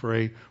communion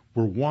tray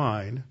were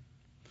wine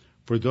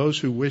for those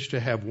who wished to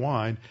have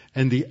wine,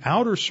 and the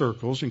outer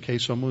circles, in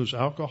case someone was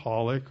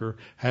alcoholic or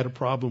had a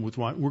problem with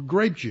wine, were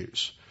grape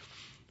juice.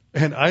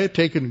 And I had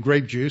taken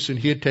grape juice and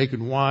he had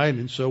taken wine,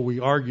 and so we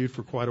argued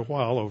for quite a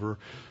while over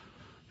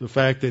the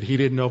fact that he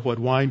didn't know what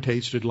wine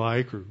tasted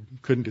like or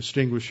couldn't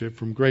distinguish it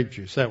from grape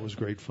juice. That was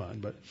great fun.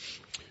 But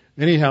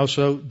anyhow,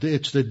 so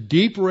it's the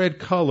deep red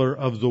color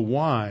of the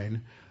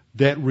wine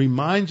that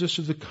reminds us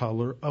of the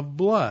color of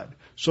blood.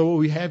 So what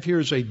we have here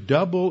is a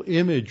double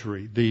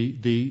imagery.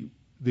 The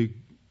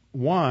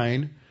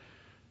wine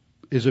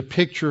is a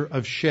picture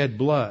of shed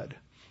blood,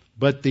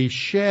 But the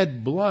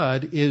shed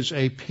blood is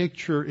a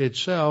picture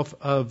itself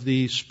of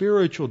the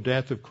spiritual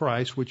death of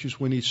Christ, which is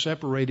when He's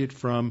separated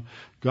from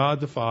God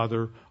the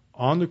Father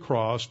on the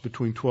cross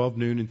between 12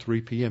 noon and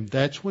 3 p.m.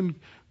 That's when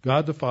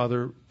God the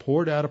Father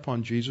poured out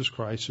upon Jesus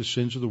Christ the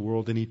sins of the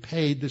world, and He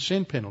paid the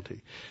sin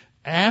penalty.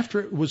 After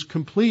it was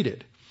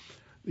completed,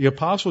 the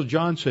Apostle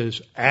John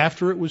says,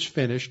 after it was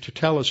finished,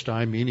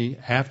 tetelestai, meaning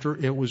after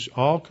it was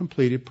all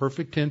completed,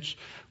 perfect tense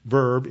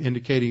verb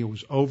indicating it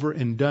was over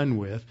and done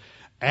with.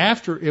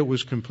 After it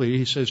was completed,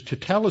 he says,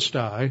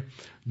 tetelestai,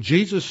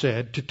 Jesus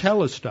said,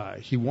 tetelestai.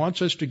 He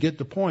wants us to get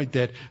the point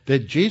that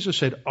Jesus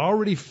had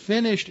already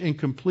finished and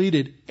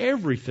completed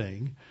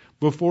everything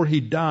before He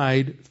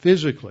died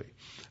physically.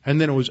 And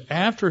then it was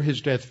after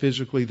His death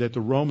physically that the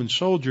Roman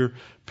soldier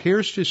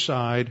pierced His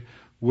side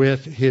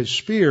with his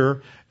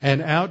spear, and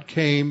out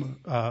came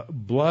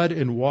blood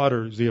and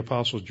water, as the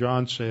Apostle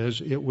John says.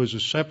 It was a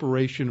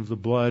separation of the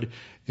blood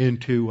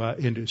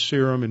into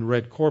serum and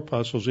red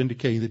corpuscles,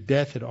 indicating that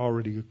death had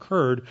already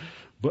occurred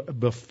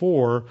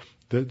before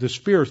the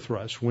spear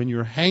thrust. When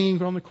you're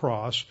hanging on the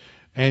cross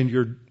and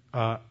your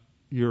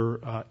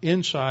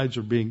insides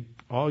are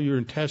all your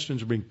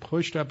intestines are being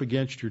pushed up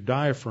against your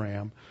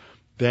diaphragm,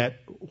 that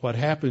what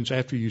happens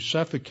after you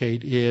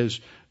suffocate is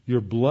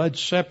your blood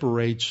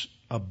separates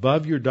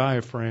above your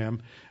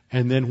diaphragm,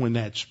 and then when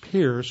that's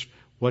pierced,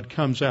 what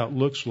comes out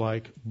looks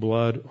like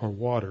blood or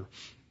water.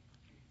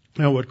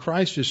 Now, what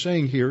Christ is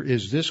saying here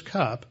is this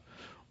cup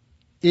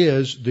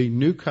is the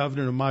new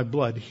covenant of my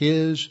blood.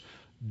 His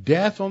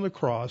death on the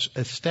cross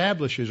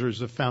establishes or is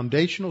the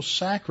foundational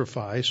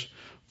sacrifice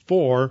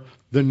for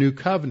the new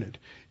covenant.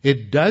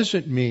 It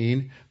doesn't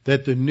mean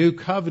that the new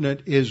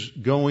covenant is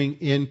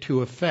going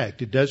into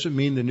effect. It doesn't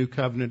mean the new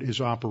covenant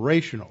is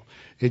operational.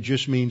 It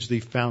just means the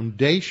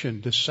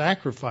foundation, the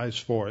sacrifice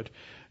for it,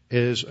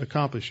 is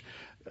accomplished.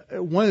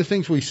 One of the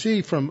things we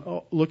see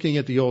from looking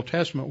at the Old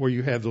Testament, where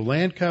you have the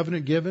land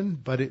covenant given,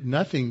 but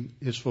nothing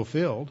is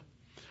fulfilled.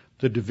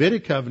 The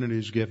Davidic covenant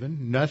is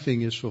given,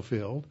 nothing is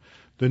fulfilled.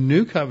 The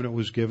new covenant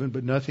was given,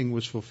 but nothing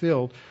was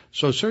fulfilled.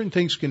 So certain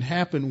things can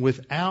happen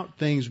without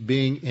things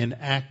being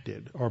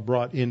enacted or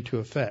brought into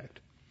effect.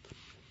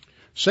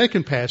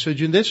 Second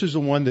passage, and this is the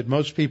one that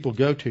most people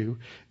go to,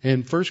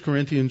 in 1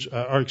 Corinthians,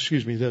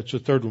 that's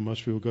the third one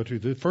most people go to.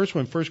 The first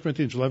one, 1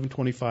 Corinthians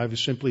 11:25, is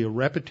simply a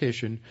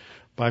repetition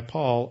by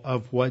Paul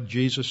of what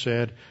Jesus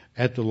said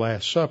at the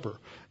Last Supper.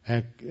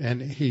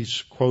 And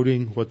he's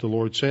quoting what the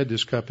Lord said,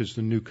 this cup is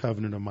the new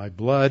covenant of my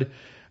blood.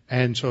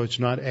 And so it's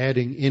not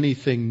adding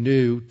anything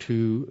new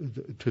to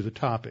the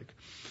topic.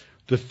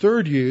 The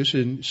third use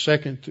in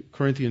 2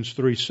 Corinthians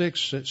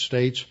 3:6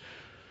 states,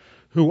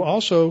 who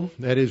also,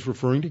 that is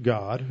referring to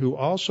God, who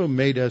also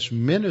made us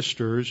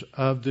ministers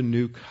of the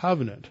new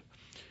covenant.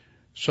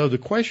 So the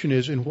question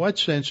is, in what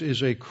sense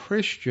is a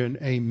Christian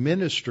a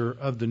minister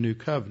of the new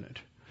covenant?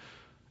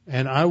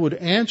 And I would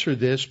answer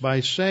this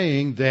by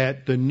saying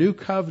that the new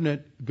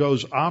covenant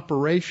goes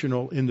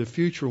operational in the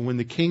future when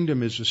the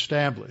kingdom is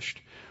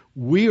established.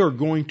 We are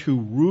going to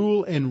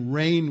rule and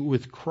reign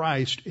with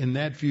Christ in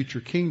that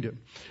future kingdom.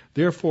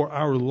 Therefore,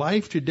 our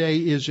life today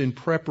is in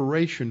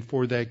preparation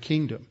for that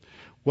kingdom.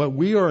 What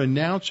we are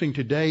announcing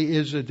today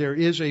is that there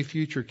is a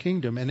future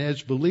kingdom, and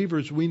as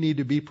believers, we need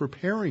to be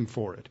preparing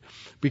for it.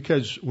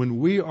 Because when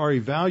we are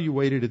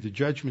evaluated at the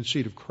judgment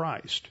seat of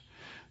Christ,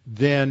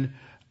 then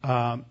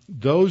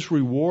those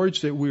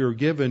rewards that we are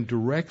given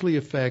directly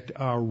affect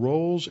our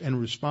roles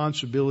and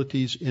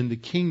responsibilities in the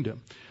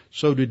kingdom.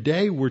 So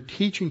today we're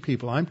teaching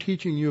people. I'm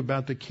teaching you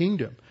about the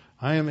kingdom.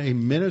 I am a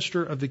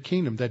minister of the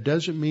kingdom. That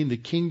doesn't mean the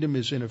kingdom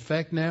is in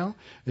effect now.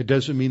 It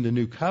doesn't mean the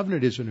new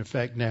covenant is in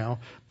effect now.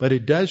 But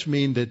it does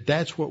mean that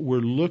that's what we're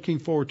looking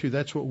forward to.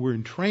 That's what we're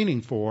in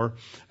training for.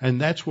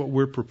 And that's what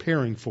we're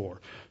preparing for.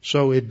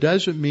 So it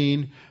doesn't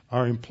mean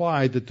or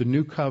imply that the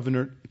new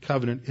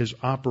covenant is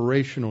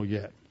operational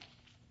yet.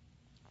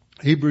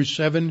 Hebrews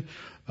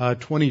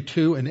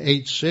 7:22 and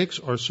 8:6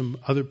 are some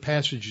other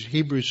passages.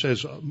 Hebrews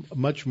says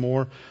much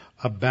more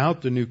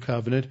about the new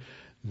covenant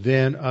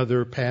than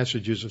other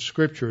passages of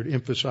Scripture. It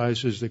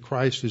emphasizes that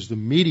Christ is the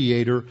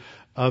mediator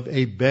of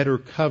a better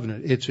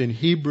covenant. It's in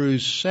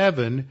Hebrews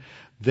 7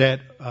 that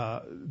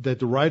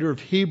the writer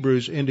of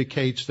Hebrews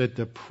indicates that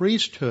the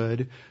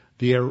priesthood,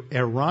 the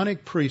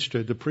Aaronic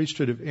priesthood, the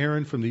priesthood of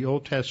Aaron from the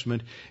Old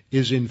Testament,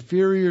 is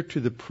inferior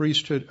to the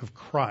priesthood of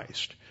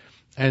Christ.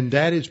 And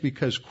that is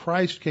because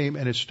Christ came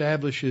and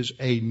establishes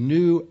a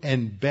new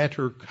and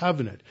better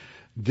covenant.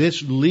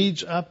 This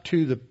leads up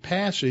to the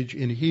passage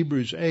in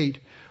Hebrews 8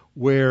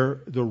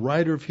 where the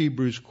writer of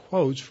Hebrews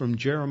quotes from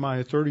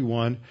Jeremiah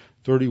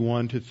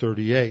 31:31 to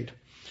 38.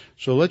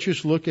 So let's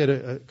just look at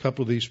a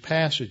couple of these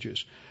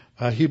passages.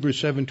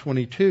 Hebrews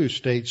 7:22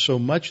 states, so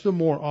much the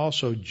more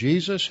also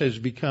Jesus has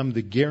become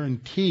the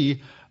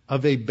guarantee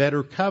of a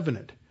better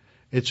covenant.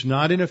 It's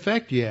not in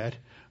effect yet,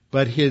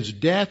 but his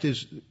death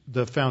is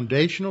the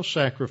foundational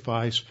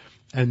sacrifice,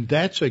 and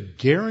that's a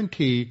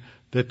guarantee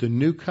that the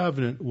new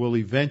covenant will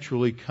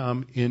eventually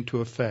come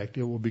into effect.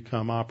 It will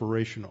become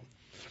operational.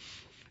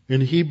 In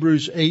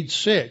Hebrews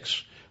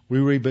 8:6, We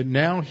read, but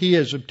now he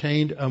has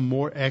obtained a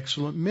more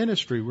excellent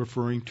ministry,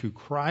 referring to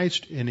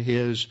Christ in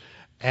his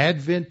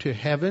advent to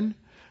heaven.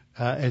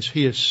 As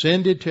he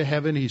ascended to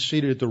heaven, he's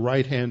seated at the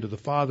right hand of the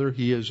Father.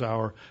 He is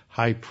our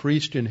high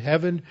priest in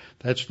heaven.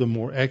 That's the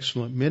more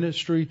excellent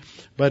ministry.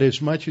 But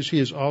as much as he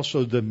is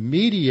also the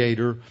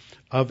mediator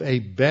of a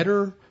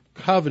better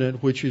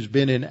covenant, which has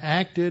been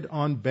enacted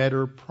on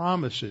better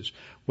promises.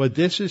 What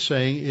this is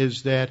saying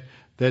is that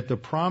the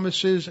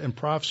promises and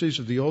prophecies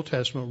of the Old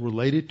Testament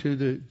related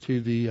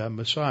to the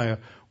Messiah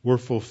were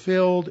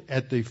fulfilled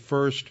at the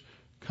first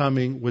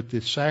coming with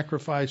the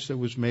sacrifice that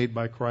was made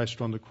by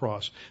Christ on the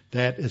cross.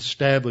 That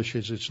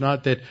establishes. It's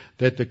not that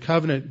the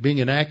covenant being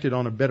enacted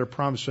on a better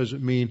promise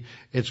doesn't mean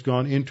it's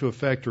gone into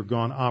effect or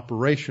gone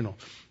operational.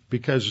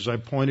 Because as I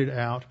pointed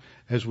out,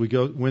 as we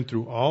went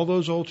through all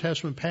those Old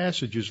Testament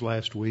passages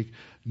last week,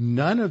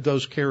 none of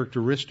those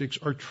characteristics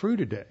are true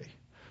today.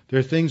 There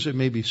are things that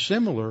may be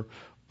similar,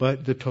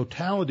 but the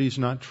totality is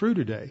not true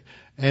today.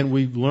 And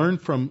we've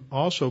learned from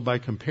also by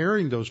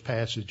comparing those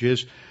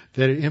passages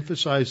that it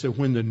emphasized that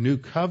when the new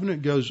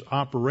covenant goes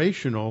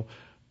operational,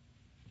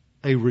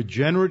 a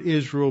regenerate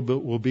Israel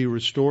will be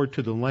restored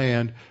to the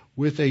land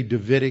with a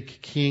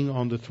Davidic king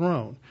on the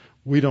throne.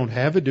 We don't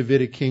have a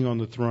Davidic king on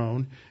the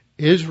throne.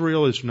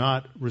 Israel is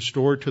not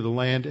restored to the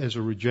land as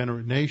a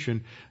regenerate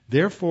nation.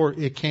 Therefore,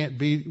 we can't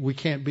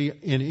be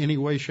in any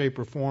way, shape,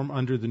 or form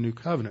under the new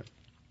covenant.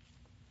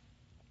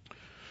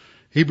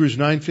 Hebrews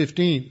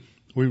 9:15,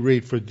 we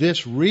read, for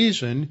this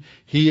reason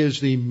he is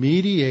the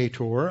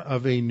mediator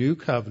of a new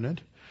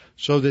covenant,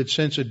 so that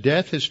since a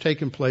death has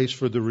taken place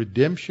for the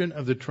redemption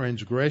of the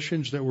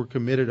transgressions that were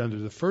committed under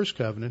the first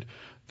covenant,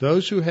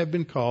 those who have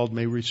been called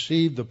may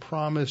receive the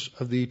promise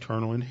of the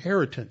eternal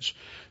inheritance.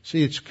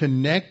 See, it's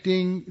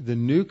connecting the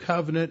new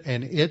covenant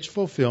and its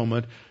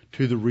fulfillment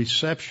to the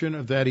reception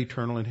of that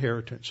eternal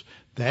inheritance.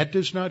 That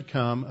does not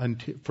come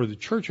for the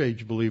church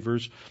age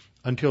believers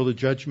until the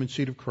judgment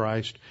seat of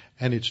Christ,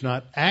 and it's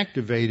not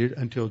activated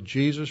until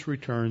Jesus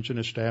returns and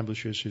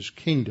establishes his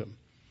kingdom.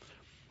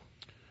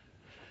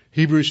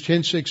 Hebrews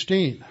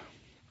 10:16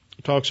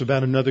 talks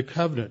about another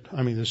covenant.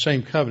 The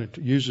same covenant,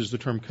 uses the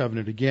term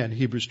covenant again.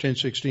 Hebrews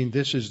 10:16,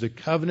 this is the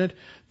covenant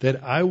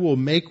that I will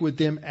make with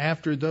them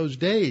after those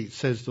days,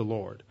 says the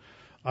Lord.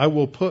 I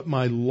will put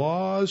my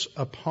laws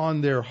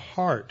upon their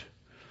heart.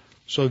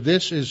 So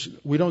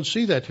we don't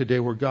see that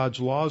today where God's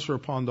laws are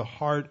upon the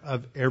heart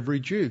of every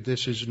Jew.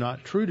 This is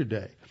not true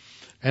today.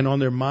 And on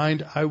their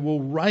mind I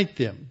will write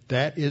them.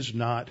 That is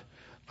not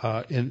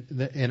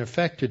in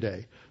effect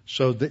today.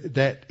 So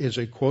that is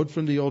a quote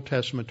from the Old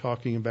Testament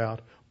talking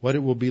about what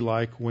it will be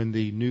like when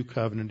the new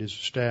covenant is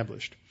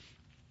established.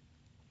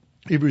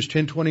 Hebrews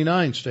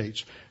 10:29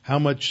 states, how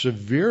much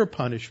severe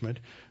punishment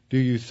do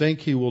you think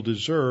he will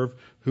deserve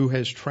who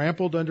has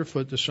trampled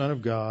underfoot the Son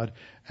of God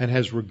and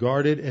has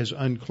regarded as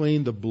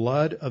unclean the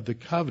blood of the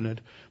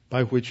covenant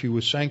by which he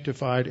was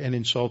sanctified and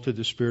insulted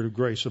the Spirit of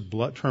grace?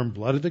 The term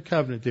blood of the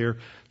covenant there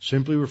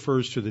simply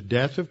refers to the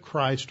death of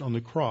Christ on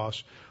the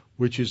cross,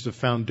 which is the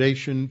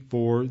foundation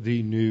for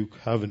the new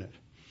covenant.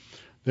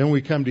 Then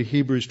we come to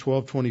Hebrews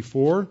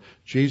 12:24.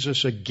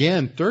 Jesus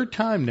again, third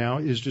time now,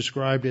 is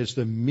described as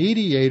the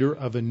mediator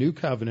of a new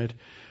covenant.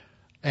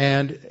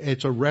 And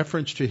it's a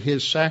reference to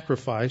his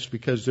sacrifice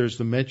because there's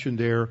the mention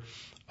there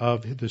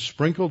of the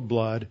sprinkled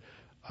blood,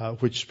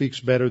 which speaks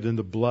better than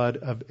the blood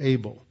of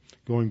Abel,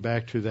 going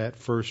back to that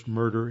first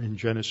murder in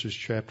Genesis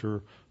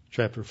chapter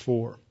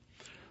 4.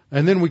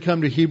 And then we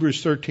come to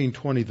Hebrews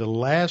 13:20, the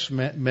last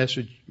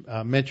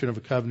mention of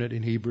a covenant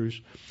in Hebrews.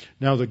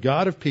 Now the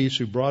God of peace,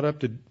 who brought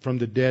up from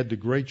the dead the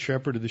great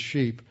shepherd of the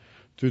sheep,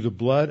 through the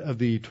blood of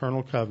the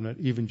eternal covenant,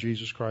 even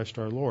Jesus Christ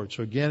our Lord.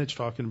 So again, it's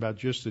talking about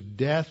just the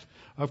death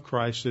of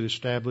Christ that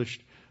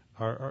established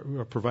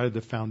or provided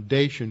the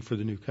foundation for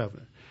the new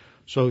covenant.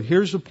 So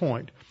here's the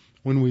point.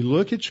 When we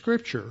look at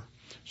Scripture,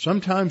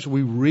 sometimes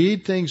we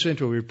read things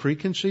into we have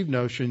preconceived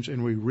notions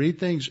and we read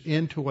things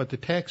into what the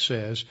text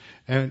says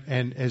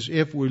and as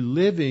if we're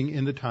living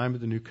in the time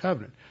of the new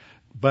covenant.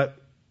 But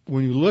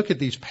when you look at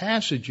these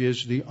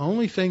passages, the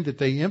only thing that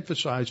they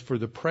emphasize for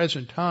the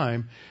present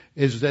time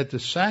is that the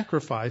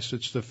sacrifice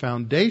that's the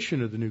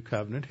foundation of the new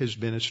covenant has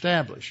been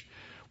established.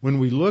 When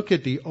we look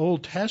at the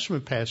Old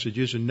Testament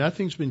passages and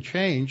nothing's been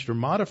changed or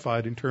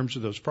modified in terms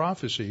of those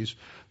prophecies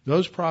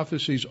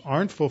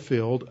aren't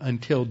fulfilled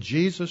until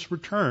Jesus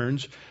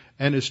returns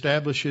and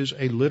establishes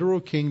a literal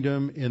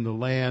kingdom in the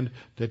land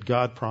that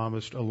God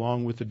promised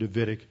along with the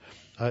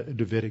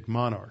Davidic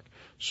monarch.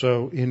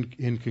 So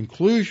in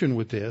conclusion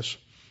with this,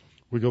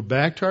 we go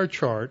back to our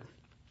chart,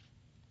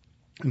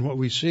 and what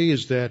we see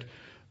is that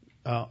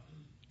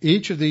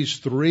each of these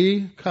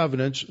three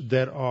covenants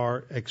that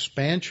are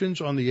expansions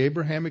on the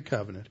Abrahamic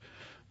covenant,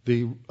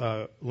 the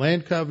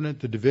land covenant,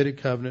 the Davidic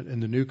covenant,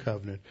 and the new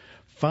covenant,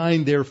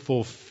 find their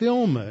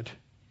fulfillment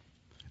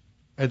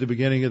at the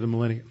beginning of the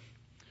millennium.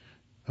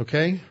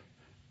 Okay?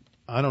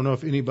 I don't know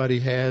if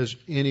anybody has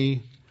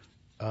any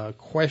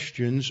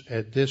questions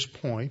at this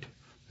point.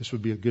 This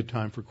would be a good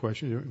time for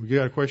questions. You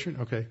got a question?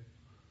 Okay.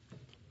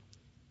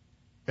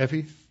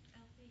 Effie?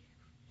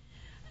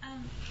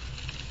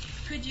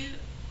 Could you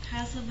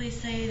possibly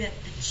say that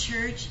the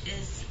church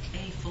is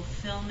a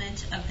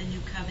fulfillment of the new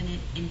covenant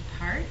in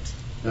part?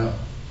 No.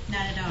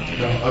 Not at all.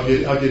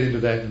 No, I'll get into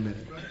that in a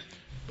minute.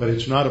 But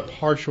it's not a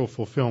partial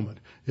fulfillment.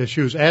 As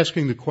she was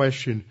asking the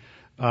question,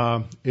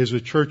 is the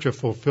church a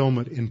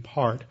fulfillment in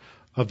part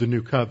of the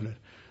new covenant?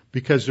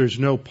 Because there's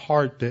no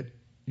part that,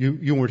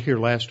 you weren't here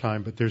last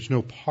time, but there's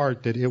no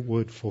part that it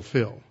would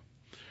fulfill.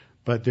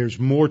 But there's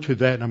more to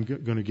that, and I'm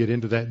going to get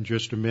into that in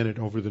just a minute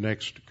over the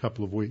next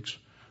couple of weeks.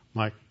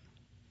 Mike?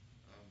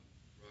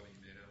 Robbie,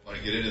 you may not want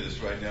to get into this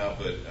right now,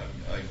 but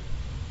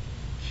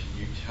can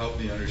you help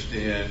me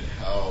understand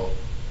how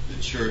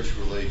the church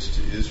relates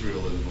to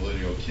Israel in the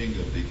millennial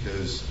kingdom?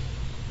 Because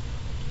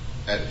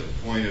at the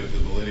point of the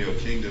millennial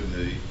kingdom,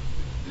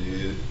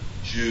 the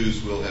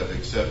Jews will have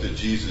accepted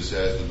Jesus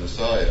as the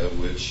Messiah,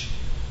 which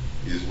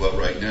is what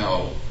right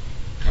now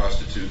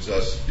constitutes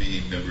us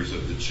being members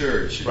of the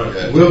church.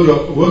 Right. We'll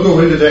go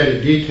into that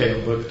in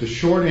detail, but the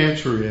short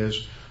answer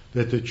is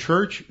that the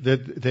church,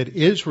 that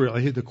Israel,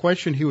 the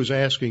question he was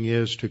asking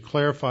is to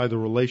clarify the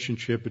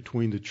relationship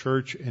between the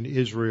church and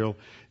Israel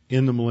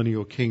in the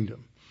millennial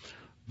kingdom.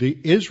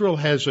 Israel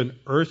has an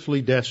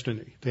earthly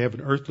destiny. They have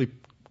an earthly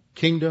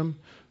kingdom,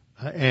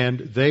 and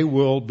they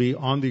will be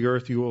on the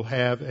earth. You will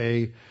have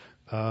a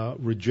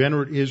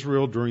regenerate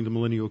Israel during the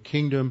millennial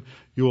kingdom.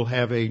 You will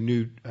have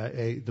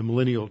the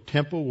millennial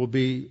temple will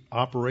be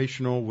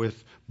operational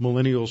with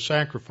millennial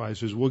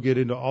sacrifices. We'll get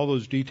into all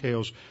those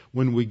details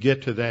when we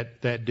get to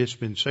that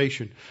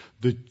dispensation.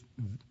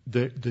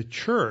 The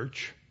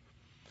church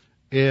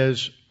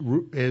is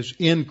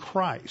in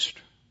Christ,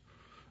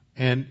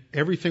 and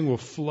everything will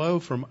flow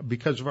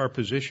because of our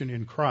position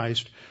in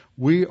Christ.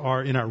 We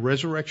are in our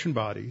resurrection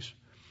bodies,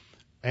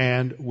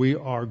 and we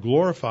are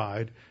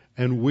glorified,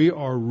 and we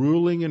are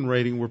ruling and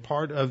reigning. We're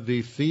part of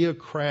the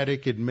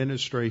theocratic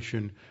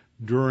administration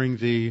during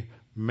the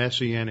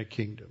Messianic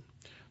kingdom.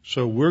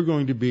 So we're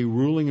going to be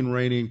ruling and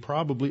reigning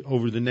probably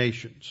over the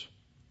nations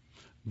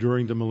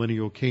during the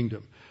millennial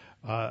kingdom.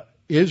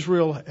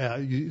 Israel,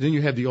 then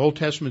you have the Old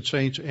Testament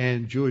saints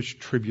and Jewish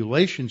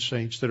tribulation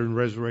saints that are in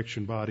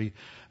resurrection body,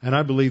 and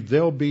I believe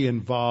they'll be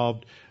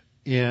involved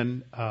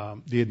in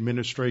the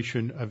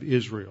administration of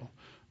Israel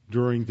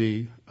during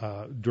the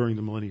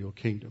millennial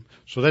kingdom.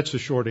 So that's the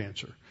short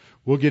answer.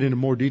 We'll get into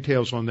more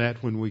details on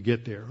that when we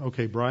get there.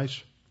 Okay,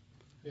 Bryce?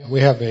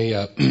 We have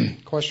a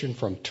question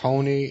from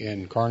Tony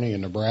in Kearney,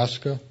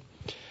 Nebraska.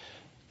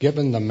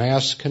 Given the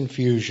mass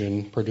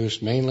confusion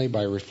produced mainly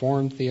by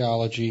Reformed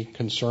theology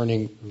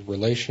concerning the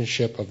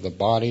relationship of the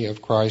body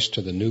of Christ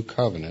to the new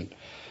covenant,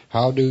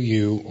 how do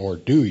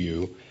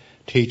you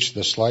teach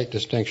the slight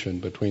distinction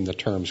between the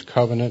terms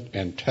covenant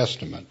and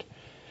testament?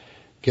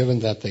 Given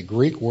that the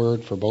Greek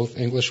word for both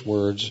English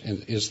words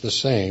is the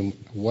same,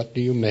 what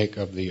do you make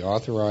of the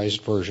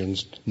authorized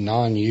version's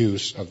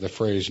non-use of the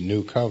phrase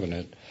new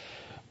covenant,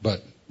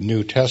 but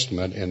New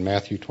Testament in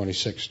Matthew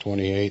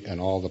 26:28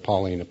 and all the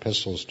Pauline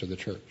epistles to the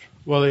church?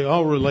 Well, they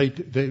all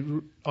relate.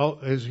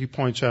 As he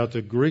points out,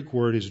 the Greek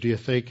word is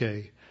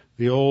diatheke.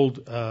 The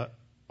old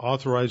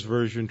authorized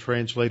version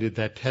translated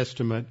that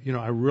testament.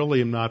 I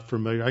really am not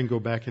familiar. I can go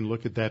back and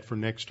look at that for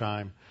next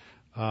time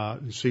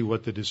and see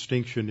what the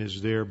distinction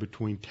is there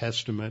between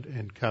testament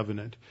and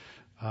covenant.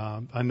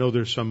 I know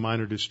there's some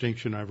minor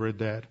distinction. I've read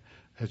that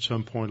at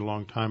some point a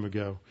long time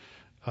ago.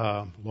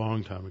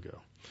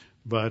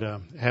 But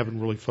haven't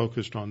really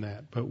focused on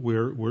that. But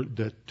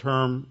the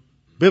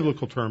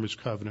biblical term is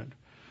covenant,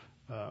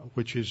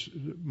 which is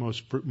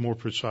more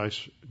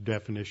precise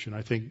definition.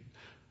 I think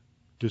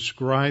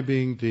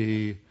describing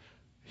the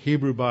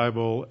Hebrew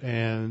Bible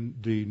and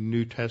the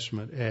New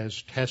Testament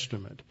as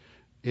testament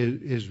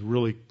is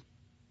really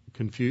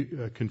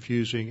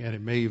confusing, and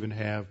it may even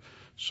have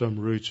some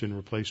roots in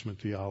replacement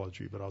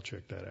theology, but I'll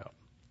check that out.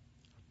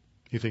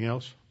 Anything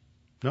else?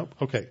 Nope?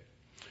 Okay.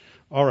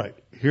 All right.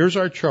 Here's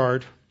our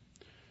chart.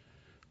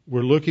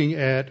 We're looking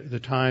at the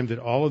time that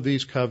all of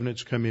these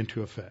covenants come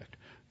into effect.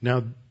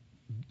 Now,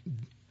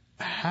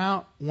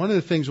 one of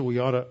the things that we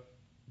ought to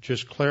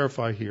just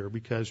clarify here,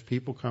 because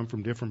people come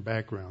from different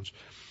backgrounds,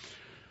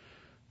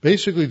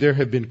 basically there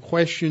have been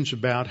questions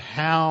about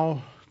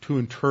how to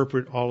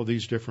interpret all of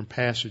these different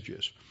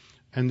passages.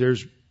 And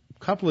there's a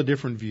couple of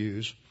different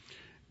views.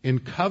 In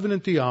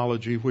covenant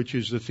theology, which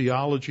is the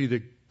theology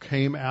that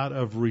came out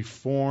of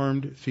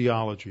Reformed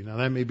theology. Now,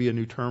 that may be a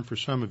new term for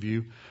some of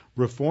you.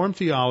 Reformed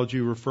theology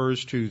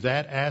refers to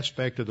that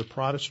aspect of the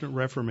Protestant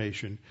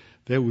Reformation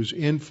that was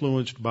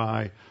influenced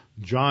by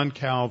John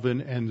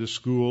Calvin and the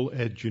school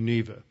at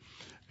Geneva.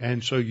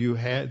 And so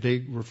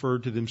they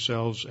referred to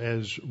themselves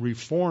as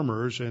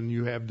reformers, and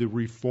you have the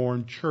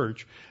Reformed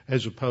Church,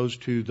 as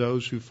opposed to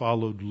those who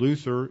followed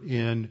Luther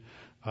in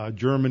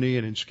Germany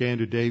and in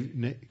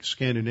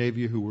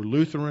Scandinavia who were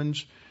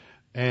Lutherans,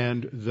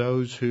 and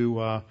those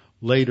who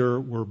later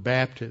were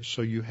Baptists.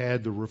 So you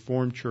had the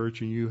Reformed Church,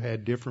 and you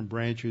had different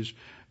branches,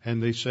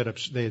 and they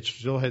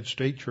still had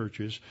state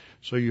churches.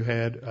 So you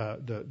had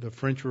the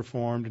French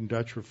Reformed and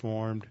Dutch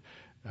Reformed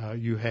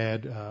You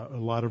had a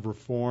lot of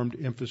Reformed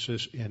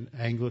emphasis in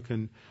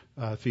Anglican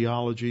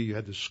theology. You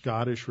had the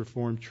Scottish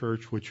Reformed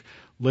Church, which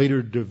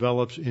later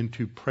develops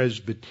into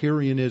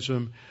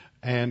Presbyterianism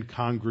and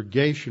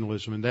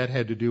Congregationalism, and that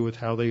had to do with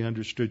how they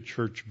understood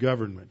church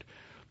government.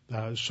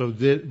 So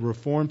the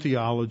Reformed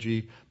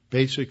theology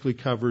basically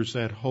covers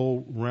that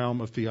whole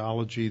realm of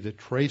theology that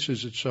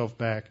traces itself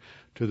back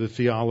to the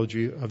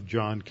theology of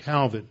John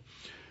Calvin.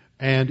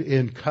 And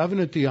in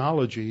covenant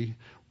theology,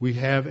 we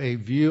have a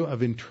view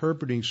of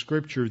interpreting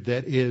Scripture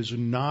that is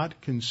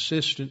not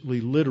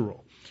consistently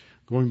literal.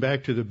 Going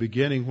back to the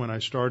beginning when I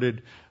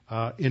started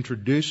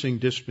introducing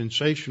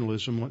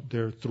dispensationalism,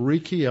 there are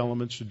three key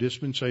elements to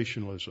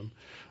dispensationalism.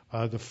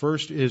 The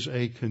first is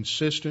a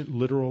consistent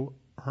literal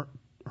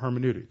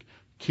hermeneutic.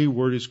 Key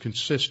word is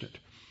consistent.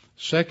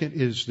 Second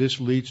is this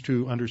leads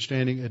to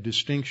understanding a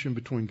distinction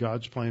between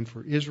God's plan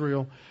for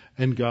Israel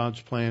and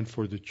God's plan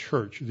for the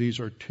church. These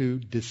are two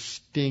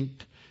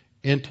distinct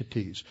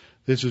entities.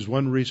 This is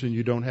one reason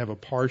you don't have a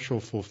partial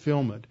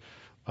fulfillment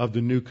of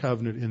the new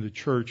covenant in the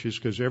church, is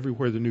because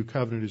everywhere the new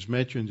covenant is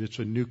mentioned, it's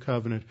a new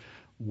covenant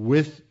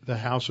with the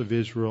house of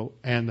Israel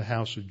and the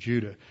house of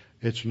Judah.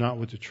 It's not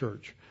with the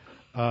church.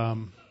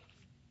 Then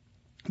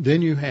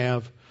you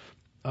have,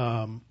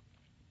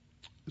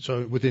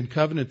 so within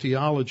covenant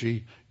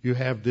theology, you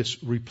have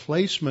this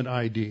replacement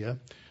idea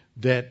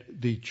that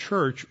the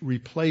church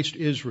replaced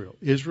Israel.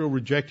 Israel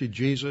rejected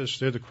Jesus.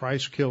 They're the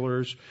Christ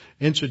killers.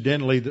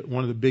 Incidentally,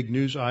 one of the big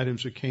news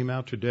items that came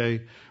out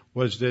today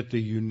was that the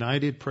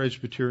United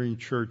Presbyterian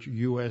Church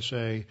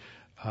USA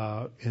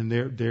in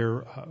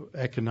their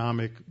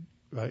economic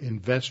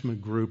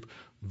investment group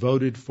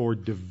voted for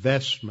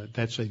divestment.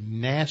 That's a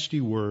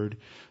nasty word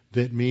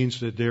that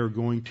means that they're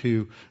going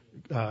to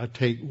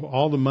take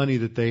all the money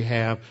that they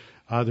have.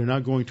 They're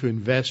not going to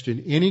invest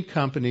in any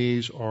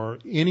companies or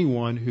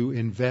anyone who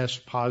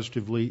invests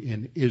positively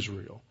in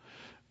Israel.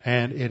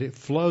 And it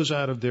flows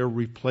out of their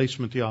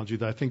replacement theology.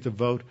 I think the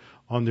vote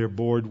on their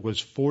board was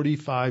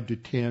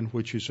 45-10,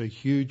 which is a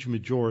huge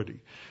majority.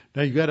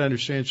 Now you've got to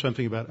understand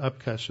something about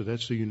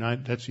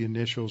UPCUSA. That's the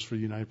initials for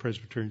the United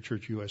Presbyterian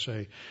Church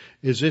USA.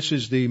 This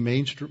is the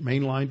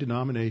mainline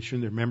denomination.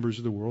 They're members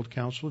of the World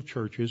Council of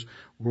Churches.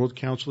 World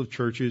Council of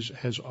Churches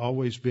has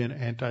always been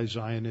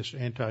anti-Zionist,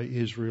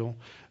 anti-Israel,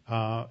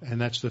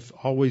 and that's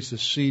always the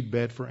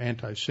seedbed for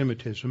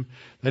anti-Semitism.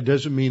 That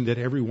doesn't mean that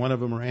every one of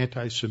them are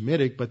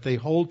anti-Semitic, but they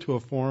hold to a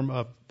form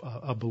of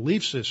a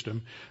belief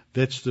system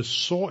that's the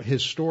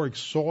historic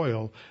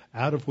soil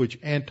out of which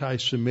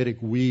anti-Semitic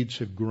weeds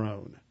have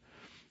grown.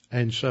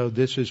 And so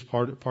this is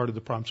part of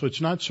the problem. So it's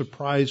not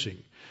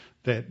surprising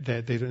that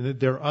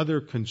there are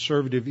other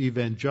conservative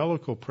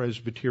evangelical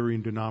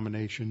Presbyterian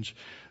denominations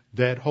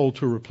that hold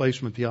to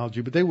replacement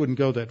theology, but they wouldn't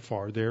go that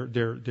far.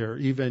 They're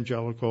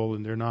evangelical,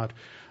 and they're not.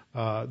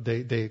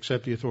 They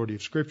accept the authority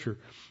of Scripture.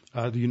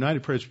 The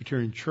United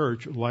Presbyterian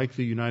Church, like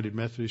the United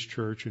Methodist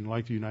Church and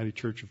like the United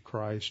Church of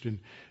Christ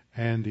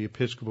and the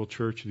Episcopal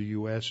Church of the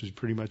U.S., has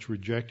pretty much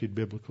rejected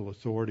biblical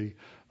authority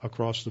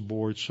across the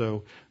board.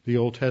 So the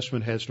Old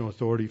Testament has no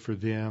authority for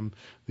them.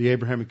 The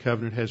Abrahamic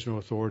Covenant has no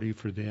authority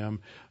for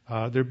them.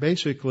 They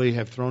basically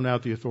have thrown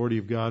out the authority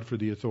of God for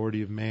the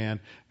authority of man,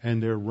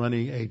 and they're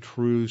running a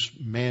true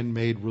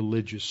man-made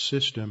religious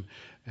system.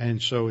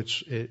 And so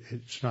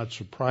it's not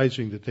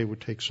surprising that they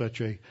would take such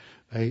a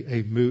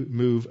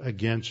move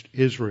against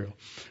Israel.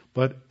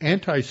 But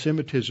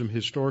anti-Semitism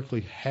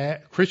historically,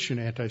 Christian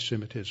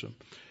anti-Semitism,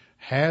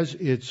 has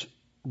its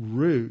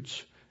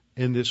roots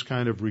in this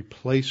kind of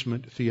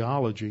replacement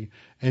theology,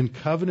 and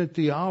covenant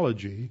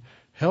theology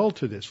held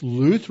to this.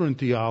 Lutheran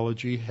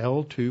theology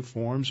held to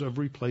forms of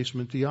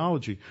replacement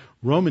theology.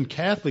 Roman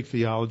Catholic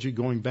theology,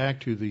 going back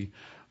to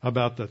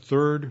about the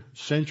 3rd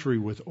century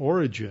with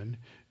Origen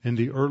in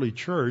the early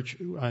church,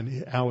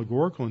 an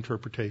allegorical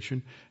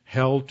interpretation,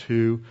 held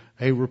to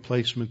a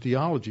replacement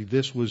theology.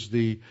 This was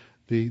the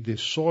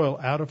soil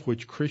out of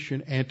which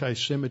Christian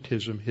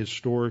anti-Semitism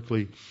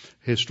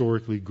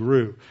historically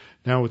grew.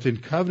 Now, within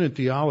covenant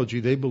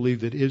theology, they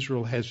believe that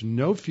Israel has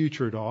no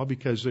future at all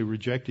because they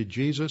rejected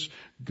Jesus.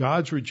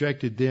 God's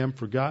rejected them,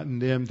 forgotten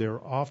them.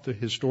 They're off the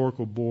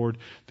historical board.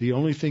 The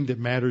only thing that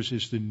matters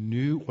is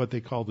what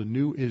they call the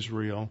new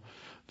Israel,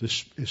 the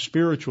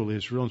spiritual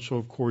Israel. And so,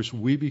 of course,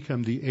 we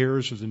become the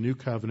heirs of the new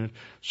covenant.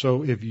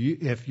 So if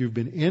you've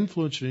been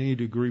influenced in any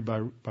degree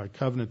by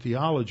covenant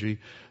theology,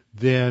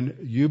 then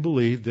you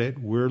believe that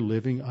we're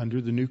living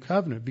under the new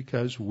covenant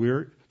because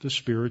we're the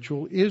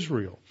spiritual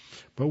Israel.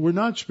 But we're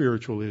not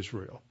spiritual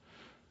Israel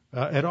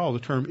at all.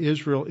 The term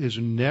Israel is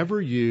never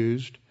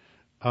used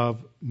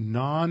of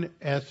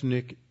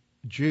non-ethnic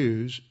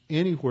Jews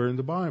anywhere in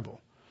the Bible.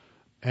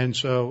 And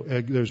so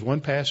there's one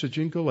passage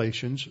in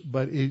Galatians,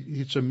 but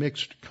it's a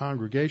mixed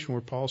congregation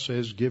where Paul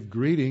says, give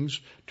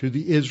greetings to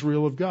the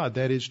Israel of God.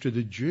 That is, to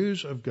the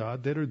Jews of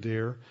God that are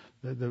there,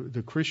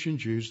 the Christian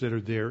Jews that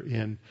are there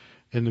in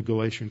the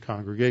Galatian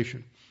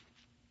congregation.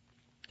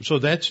 So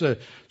that's sort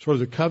of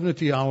the covenant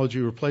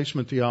theology,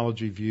 replacement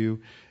theology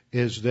view,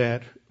 is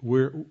that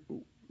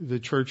the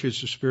church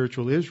is the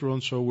spiritual Israel,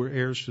 and so we're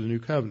heirs to the new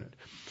covenant.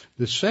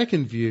 The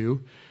second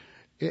view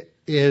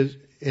is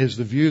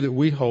the view that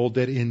we hold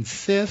that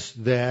insists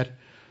that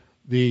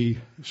the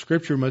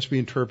Scripture must be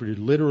interpreted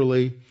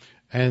literally,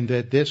 and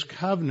that this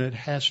covenant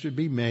has to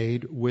be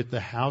made with the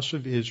house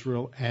of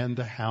Israel and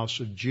the house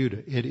of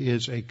Judah. It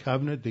is a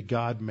covenant that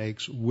God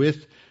makes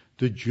with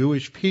the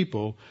Jewish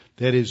people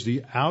that is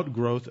the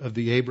outgrowth of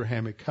the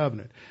Abrahamic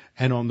covenant.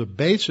 And on the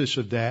basis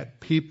of that,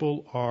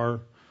 people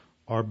are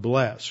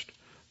blessed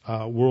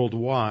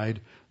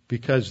worldwide,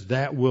 because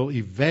that will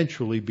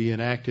eventually be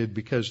enacted,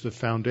 because the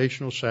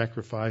foundational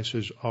sacrifice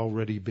has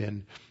already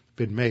been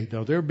made.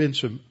 Now, there have been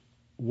some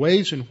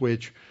ways in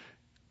which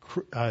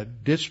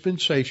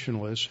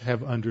dispensationalists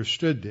have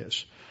understood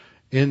this.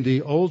 In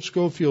the old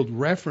Scofield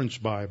Reference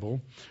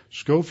Bible,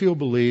 Scofield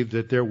believed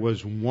that there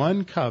was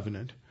one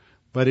covenant,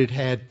 but it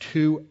had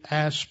two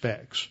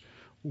aspects.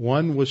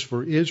 One was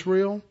for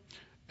Israel,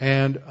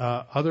 and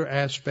other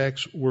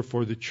aspects were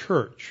for the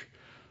church.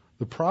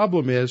 The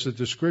problem is that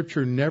the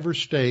Scripture never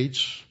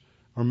states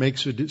or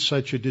makes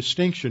such a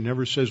distinction,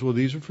 never says, well,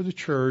 these are for the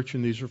church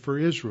and these are for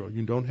Israel.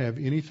 You don't have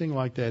anything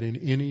like that in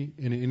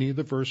any of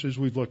the verses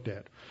we've looked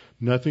at.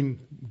 Nothing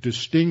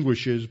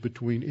distinguishes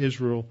between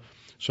Israel,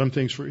 some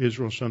things for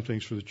Israel, some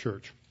things for the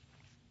church.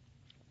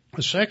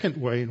 A second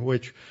way in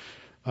which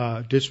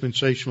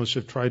dispensationalists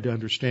have tried to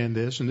understand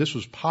this, and this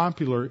was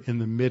popular in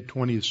the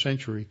mid-20th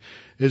century,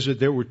 is that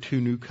there were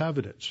two new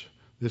covenants.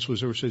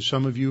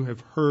 Some of you have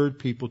heard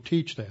people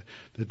teach that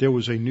there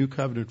was a new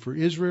covenant for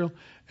Israel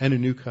and a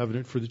new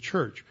covenant for the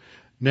church.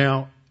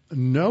 Now,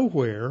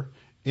 nowhere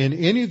in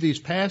any of these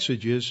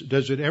passages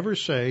does it ever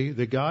say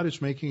that God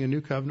is making a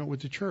new covenant with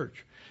the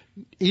church.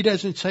 He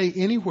doesn't say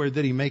anywhere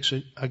that he makes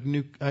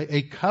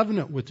a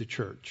covenant with the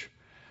church.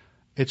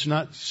 It's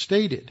not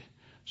stated.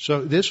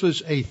 So this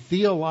was a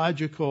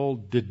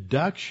theological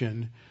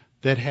deduction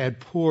that had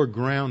poor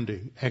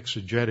grounding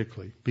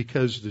exegetically,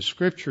 because the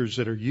scriptures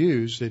that are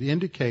used that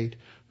indicate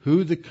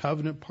who the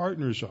covenant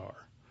partners are,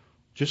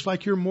 just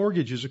like your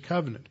mortgage is a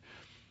covenant.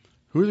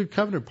 Who are the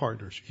covenant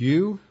partners?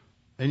 You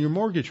and your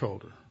mortgage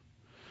holder.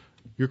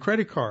 Your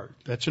credit card,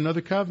 that's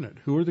another covenant.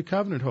 Who are the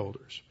covenant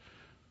holders?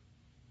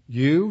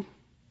 You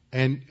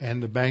and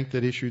the bank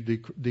that issued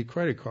the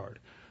credit card.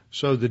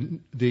 So the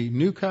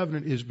new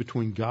covenant is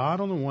between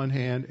God on the one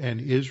hand and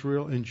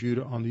Israel and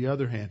Judah on the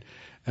other hand.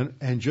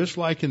 And just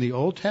like in the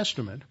Old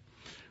Testament,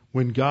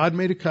 when God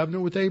made a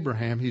covenant with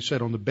Abraham, he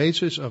said, on the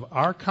basis of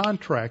our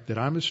contract that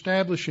I'm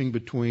establishing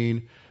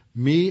between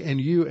me and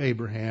you,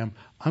 Abraham,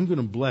 I'm going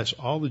to bless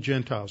all the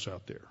Gentiles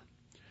out there.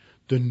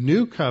 The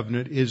new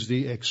covenant is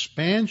the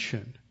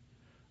expansion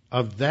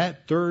of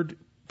that third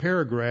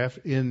paragraph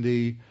in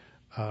the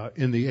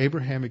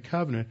Abrahamic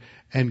covenant,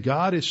 and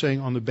God is saying,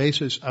 on the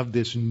basis of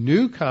this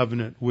new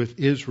covenant with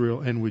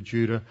Israel and with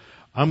Judah,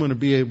 I'm going to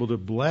be able to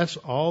bless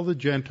all the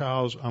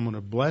Gentiles. I'm going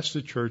to bless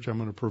the church. I'm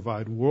going to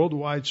provide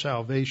worldwide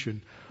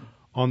salvation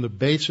on the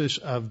basis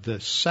of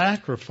the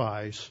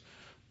sacrifice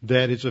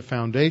that is a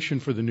foundation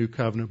for the new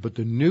covenant. But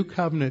the new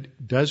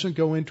covenant doesn't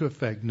go into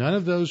effect. None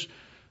of those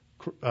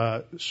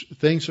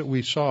things that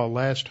we saw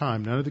last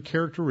time, none of the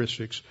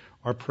characteristics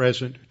are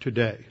present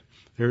today.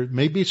 There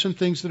may be some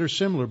things that are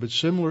similar, but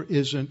similar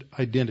isn't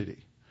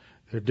identity.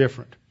 They're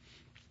different.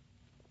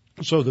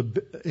 So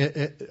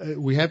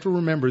we have to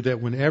remember that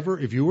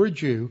if you were a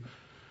Jew,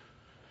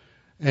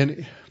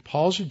 and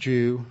Paul's a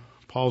Jew,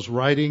 Paul's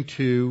writing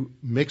to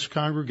mixed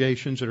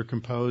congregations that are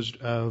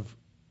composed of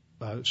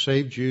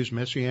saved Jews,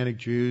 Messianic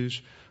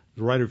Jews.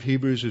 The writer of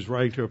Hebrews is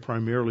writing to a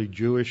primarily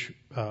Jewish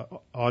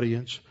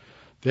audience.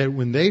 That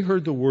when they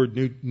heard the word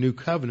new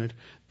covenant,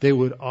 they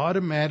would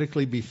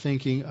automatically be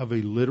thinking of a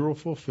literal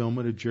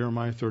fulfillment of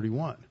Jeremiah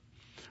 31.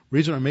 The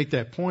reason I make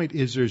that point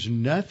is there's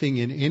nothing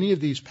in any of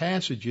these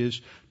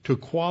passages to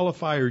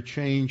qualify or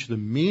change the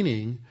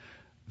meaning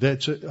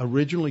that's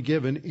originally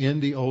given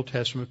in the Old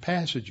Testament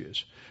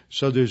passages.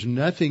 So there's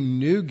nothing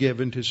new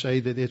given to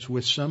say that it's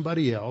with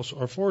somebody else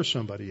or for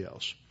somebody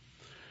else.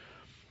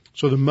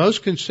 So the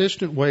most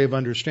consistent way of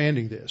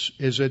understanding this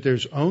is that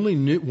there's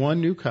only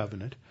one new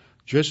covenant,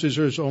 just as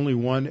there's only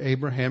one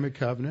Abrahamic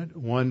covenant,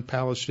 one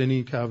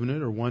Palestinian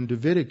covenant, or one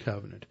Davidic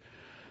covenant.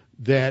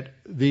 That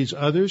these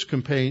others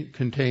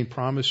contain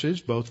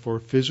promises both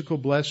for physical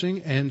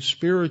blessing and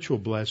spiritual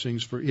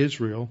blessings for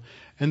Israel,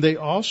 and they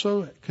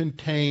also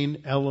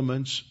contain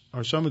elements,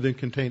 or some of them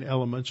contain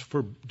elements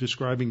for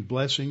describing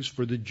blessings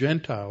for the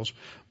Gentiles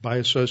by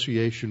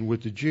association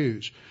with the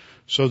Jews.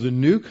 So the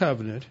new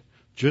covenant,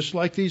 just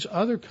like these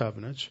other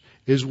covenants,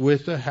 is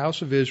with the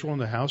house of Israel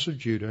and the house of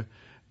Judah,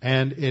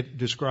 and it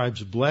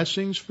describes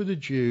blessings for the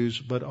Jews,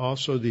 but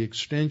also the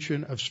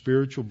extension of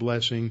spiritual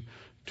blessing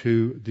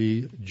to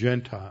the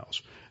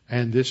Gentiles.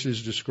 And this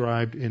is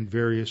described in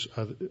various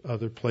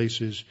other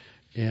places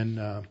in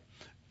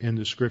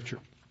the Scripture.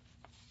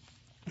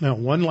 Now,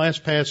 one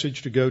last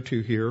passage to go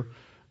to here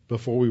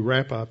before we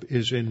wrap up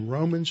is in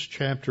Romans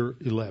chapter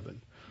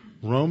 11.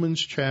 Romans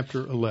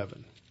chapter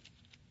 11.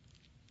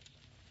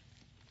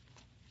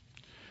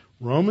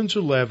 Romans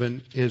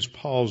 11 is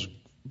Paul's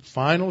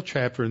final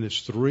chapter in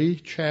this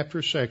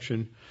 3-chapter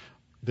section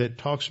that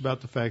talks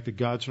about the fact that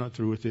God's not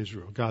through with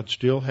Israel. God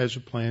still has a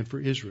plan for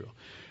Israel.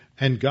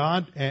 And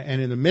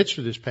in the midst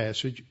of this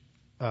passage,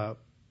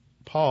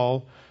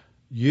 Paul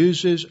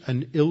uses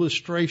an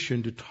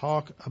illustration to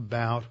talk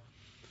about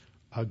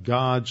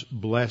God's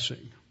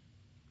blessing.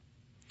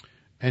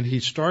 And he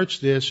starts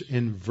this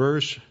in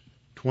verse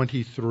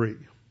 23.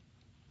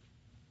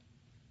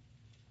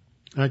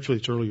 Actually,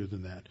 it's earlier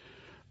than that.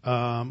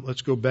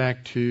 Let's go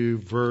back to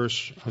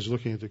I was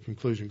looking at the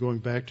conclusion, going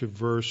back to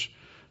verse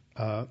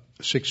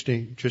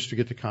 16, just to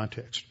get the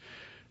context.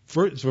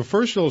 The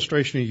first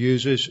illustration he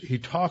uses, he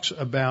talks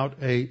about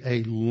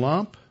a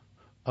lump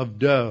of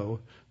dough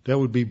that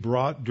would be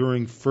brought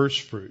during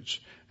first fruits.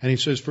 And he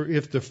says, for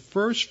if the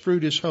first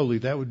fruit is holy,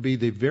 that would be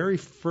the very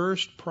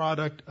first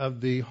product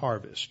of the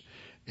harvest.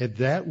 If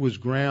that was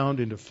ground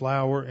into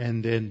flour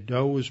and then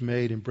dough was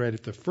made and bread,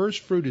 if the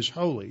first fruit is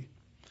holy,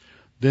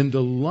 then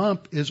the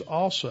lump is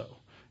also.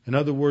 In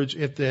other words,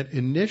 if that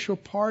initial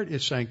part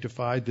is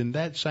sanctified, then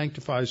that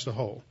sanctifies the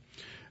whole.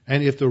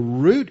 And if the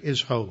root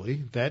is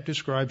holy, that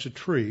describes a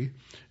tree.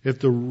 If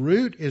the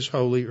root is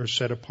holy or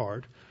set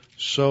apart,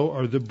 so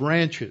are the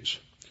branches.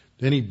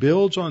 Then he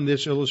builds on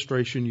this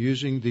illustration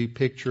using the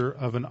picture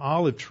of an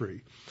olive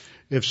tree.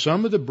 If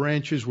some of the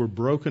branches were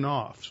broken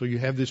off, so you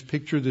have this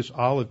picture of this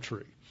olive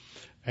tree,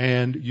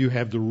 and you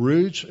have the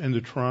roots and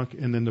the trunk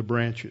and then the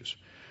branches.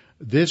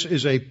 This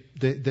is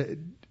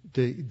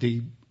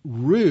the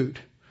root.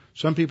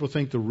 Some people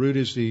think the root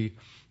is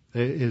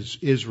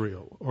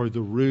Israel, or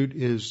the root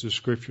is the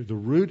Scripture. The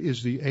root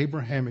is the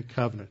Abrahamic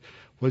covenant.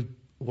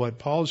 What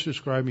Paul is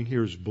describing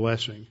here is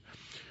blessing.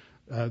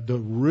 The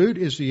root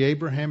is the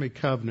Abrahamic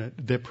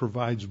covenant that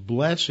provides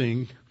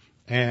blessing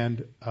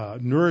and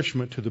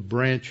nourishment to the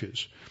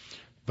branches.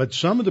 But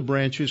some of the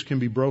branches can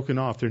be broken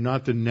off. They're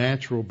not the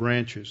natural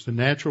branches. The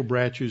natural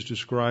branches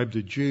describe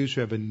the Jews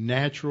who have a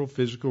natural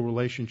physical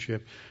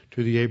relationship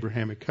to the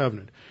Abrahamic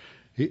covenant.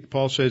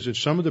 Paul says if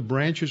some of the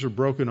branches are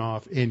broken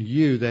off in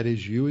you, that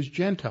is you as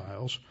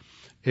Gentiles,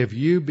 if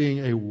you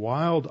being a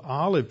wild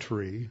olive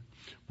tree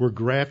were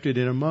grafted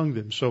in among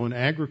them. So in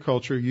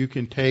agriculture, you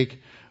can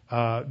take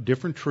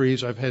different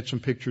trees. I've had some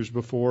pictures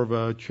before of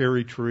a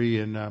cherry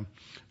tree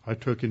I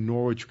took in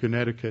Norwich,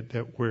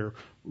 Connecticut, where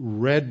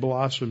red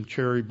blossom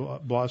cherry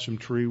blossom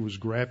tree was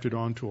grafted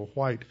onto a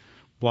white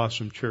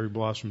cherry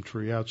blossom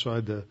tree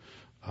outside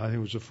I think it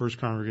was the First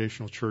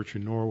Congregational Church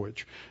in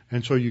Norwich.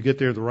 And so you get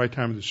there at the right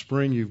time of the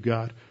spring, you've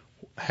got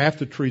half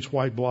the tree's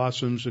white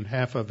blossoms and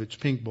half of its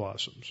pink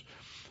blossoms.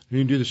 And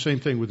you can do the same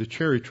thing with a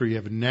cherry tree. You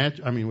have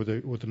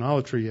with an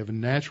olive tree, you have a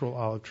natural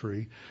olive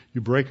tree.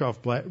 You break off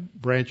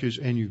branches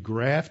and you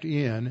graft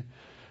in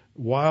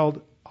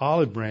wild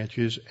olive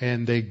branches,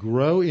 and they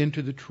grow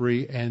into the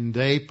tree, and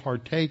they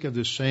partake of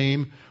the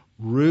same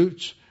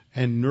roots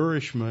and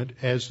nourishment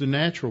as the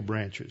natural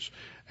branches.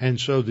 And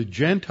so the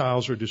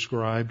Gentiles are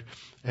described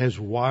as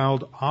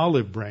wild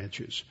olive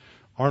branches.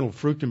 Arnold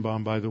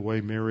Fruchtenbaum, by the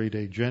way, married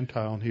a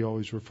Gentile, and he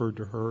always referred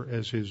to her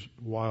as his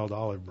wild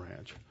olive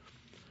branch.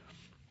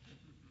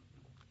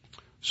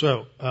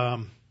 So,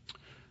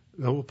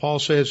 Paul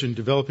says in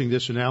developing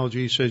this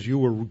analogy, he says, you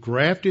were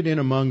grafted in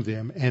among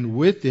them, and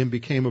with them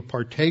became a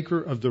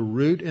partaker of the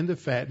root and the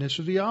fatness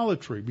of the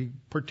olive tree.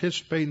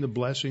 Participate in the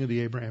blessing of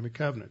the Abrahamic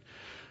covenant.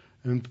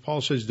 And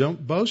Paul says,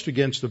 don't boast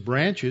against the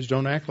branches.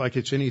 Don't act like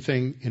it's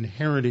anything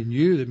inherent in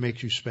you that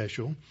makes you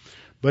special.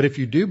 But if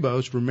you do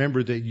boast,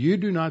 remember that you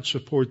do not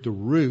support the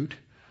root,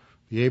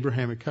 the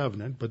Abrahamic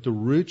covenant, but the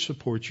root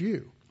supports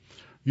you.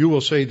 You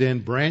will say then,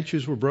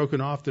 branches were broken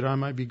off that I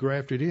might be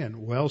grafted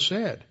in. Well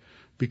said.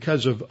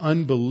 Because of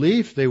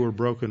unbelief they were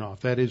broken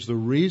off. That is the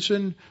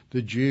reason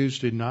the Jews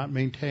did not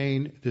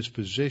maintain this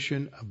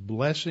position of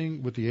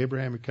blessing with the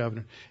Abrahamic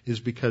covenant, is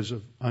because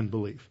of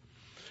unbelief.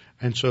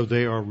 And so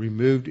they are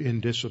removed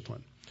in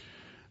discipline.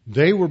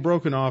 They were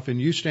broken off,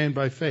 and you stand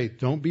by faith.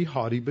 Don't be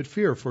haughty, but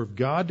fear. For if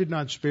God did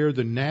not spare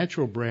the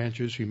natural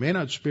branches, he may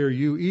not spare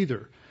you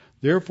either.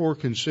 Therefore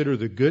consider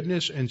the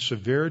goodness and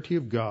severity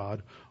of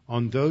God.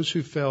 On those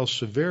who fell,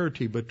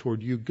 severity, but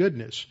toward you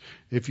goodness.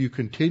 If you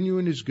continue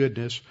in his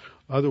goodness,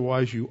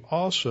 otherwise you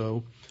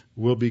also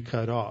will be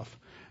cut off.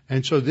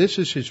 And so this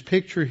is his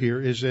picture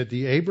here, is that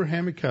the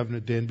Abrahamic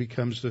covenant then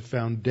becomes the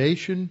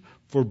foundation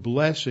for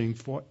blessing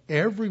for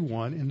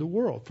everyone in the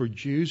world, for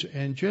Jews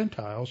and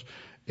Gentiles,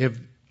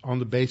 on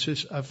the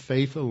basis of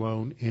faith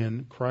alone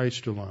in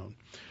Christ alone.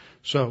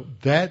 So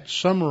that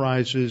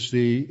summarizes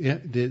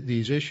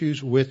these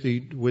issues with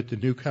the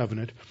new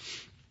covenant.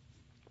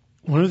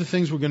 One of the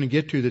things we're going to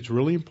get to that's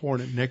really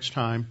important next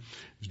time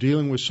is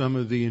dealing with some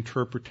of the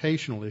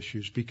interpretational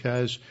issues,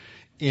 because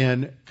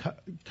in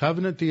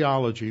covenant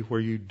theology,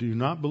 where they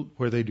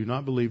do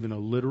not believe in a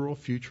literal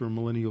future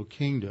millennial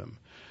kingdom,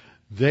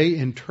 they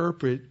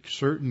interpret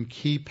certain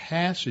key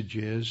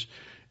passages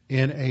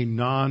in a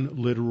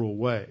non-literal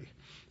way.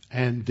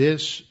 And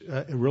this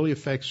really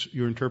affects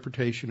your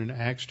interpretation in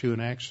Acts 2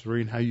 and Acts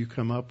 3, and how you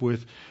come up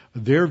with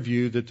their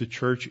view that the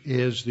church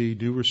is the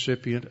new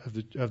recipient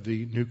of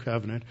the new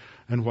covenant,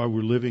 and why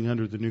we're living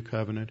under the new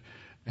covenant.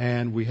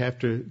 And we have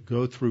to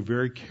go through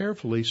very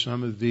carefully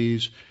some of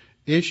these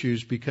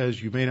issues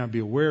because you may not be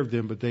aware of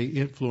them, but they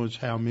influence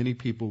how many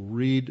people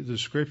read the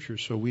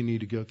Scriptures. So we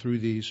need to go through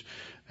these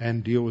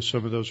and deal with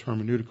some of those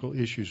hermeneutical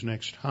issues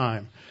next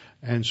time.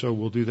 And so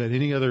we'll do that.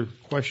 Any other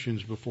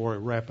questions before I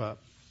wrap up?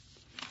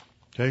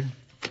 Okay?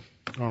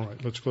 All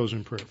right, let's close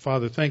in prayer.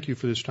 Father, thank you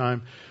for this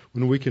time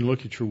when we can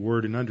look at your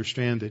word and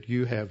understand that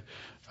you have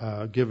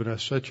given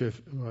us such a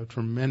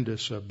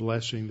tremendous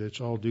blessing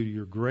that's all due to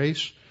your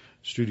grace,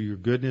 it's due to your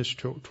goodness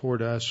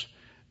toward us,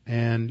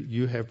 and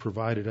you have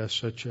provided us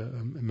such a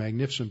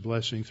magnificent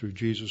blessing through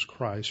Jesus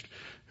Christ,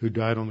 who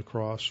died on the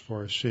cross for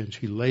our sins.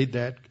 He laid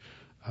that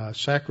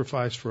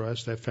sacrifice for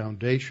us, that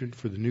foundation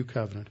for the new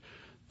covenant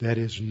that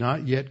has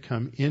not yet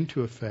come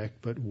into effect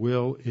but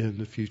will in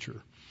the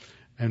future.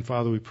 And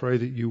Father, we pray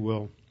that you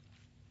will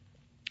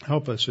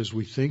help us as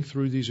we think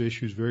through these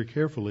issues very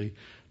carefully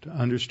to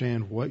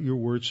understand what your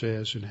word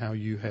says and how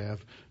you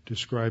have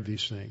described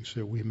these things,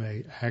 that we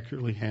may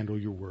accurately handle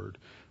your word.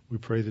 We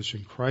pray this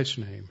in Christ's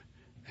name.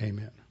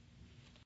 Amen.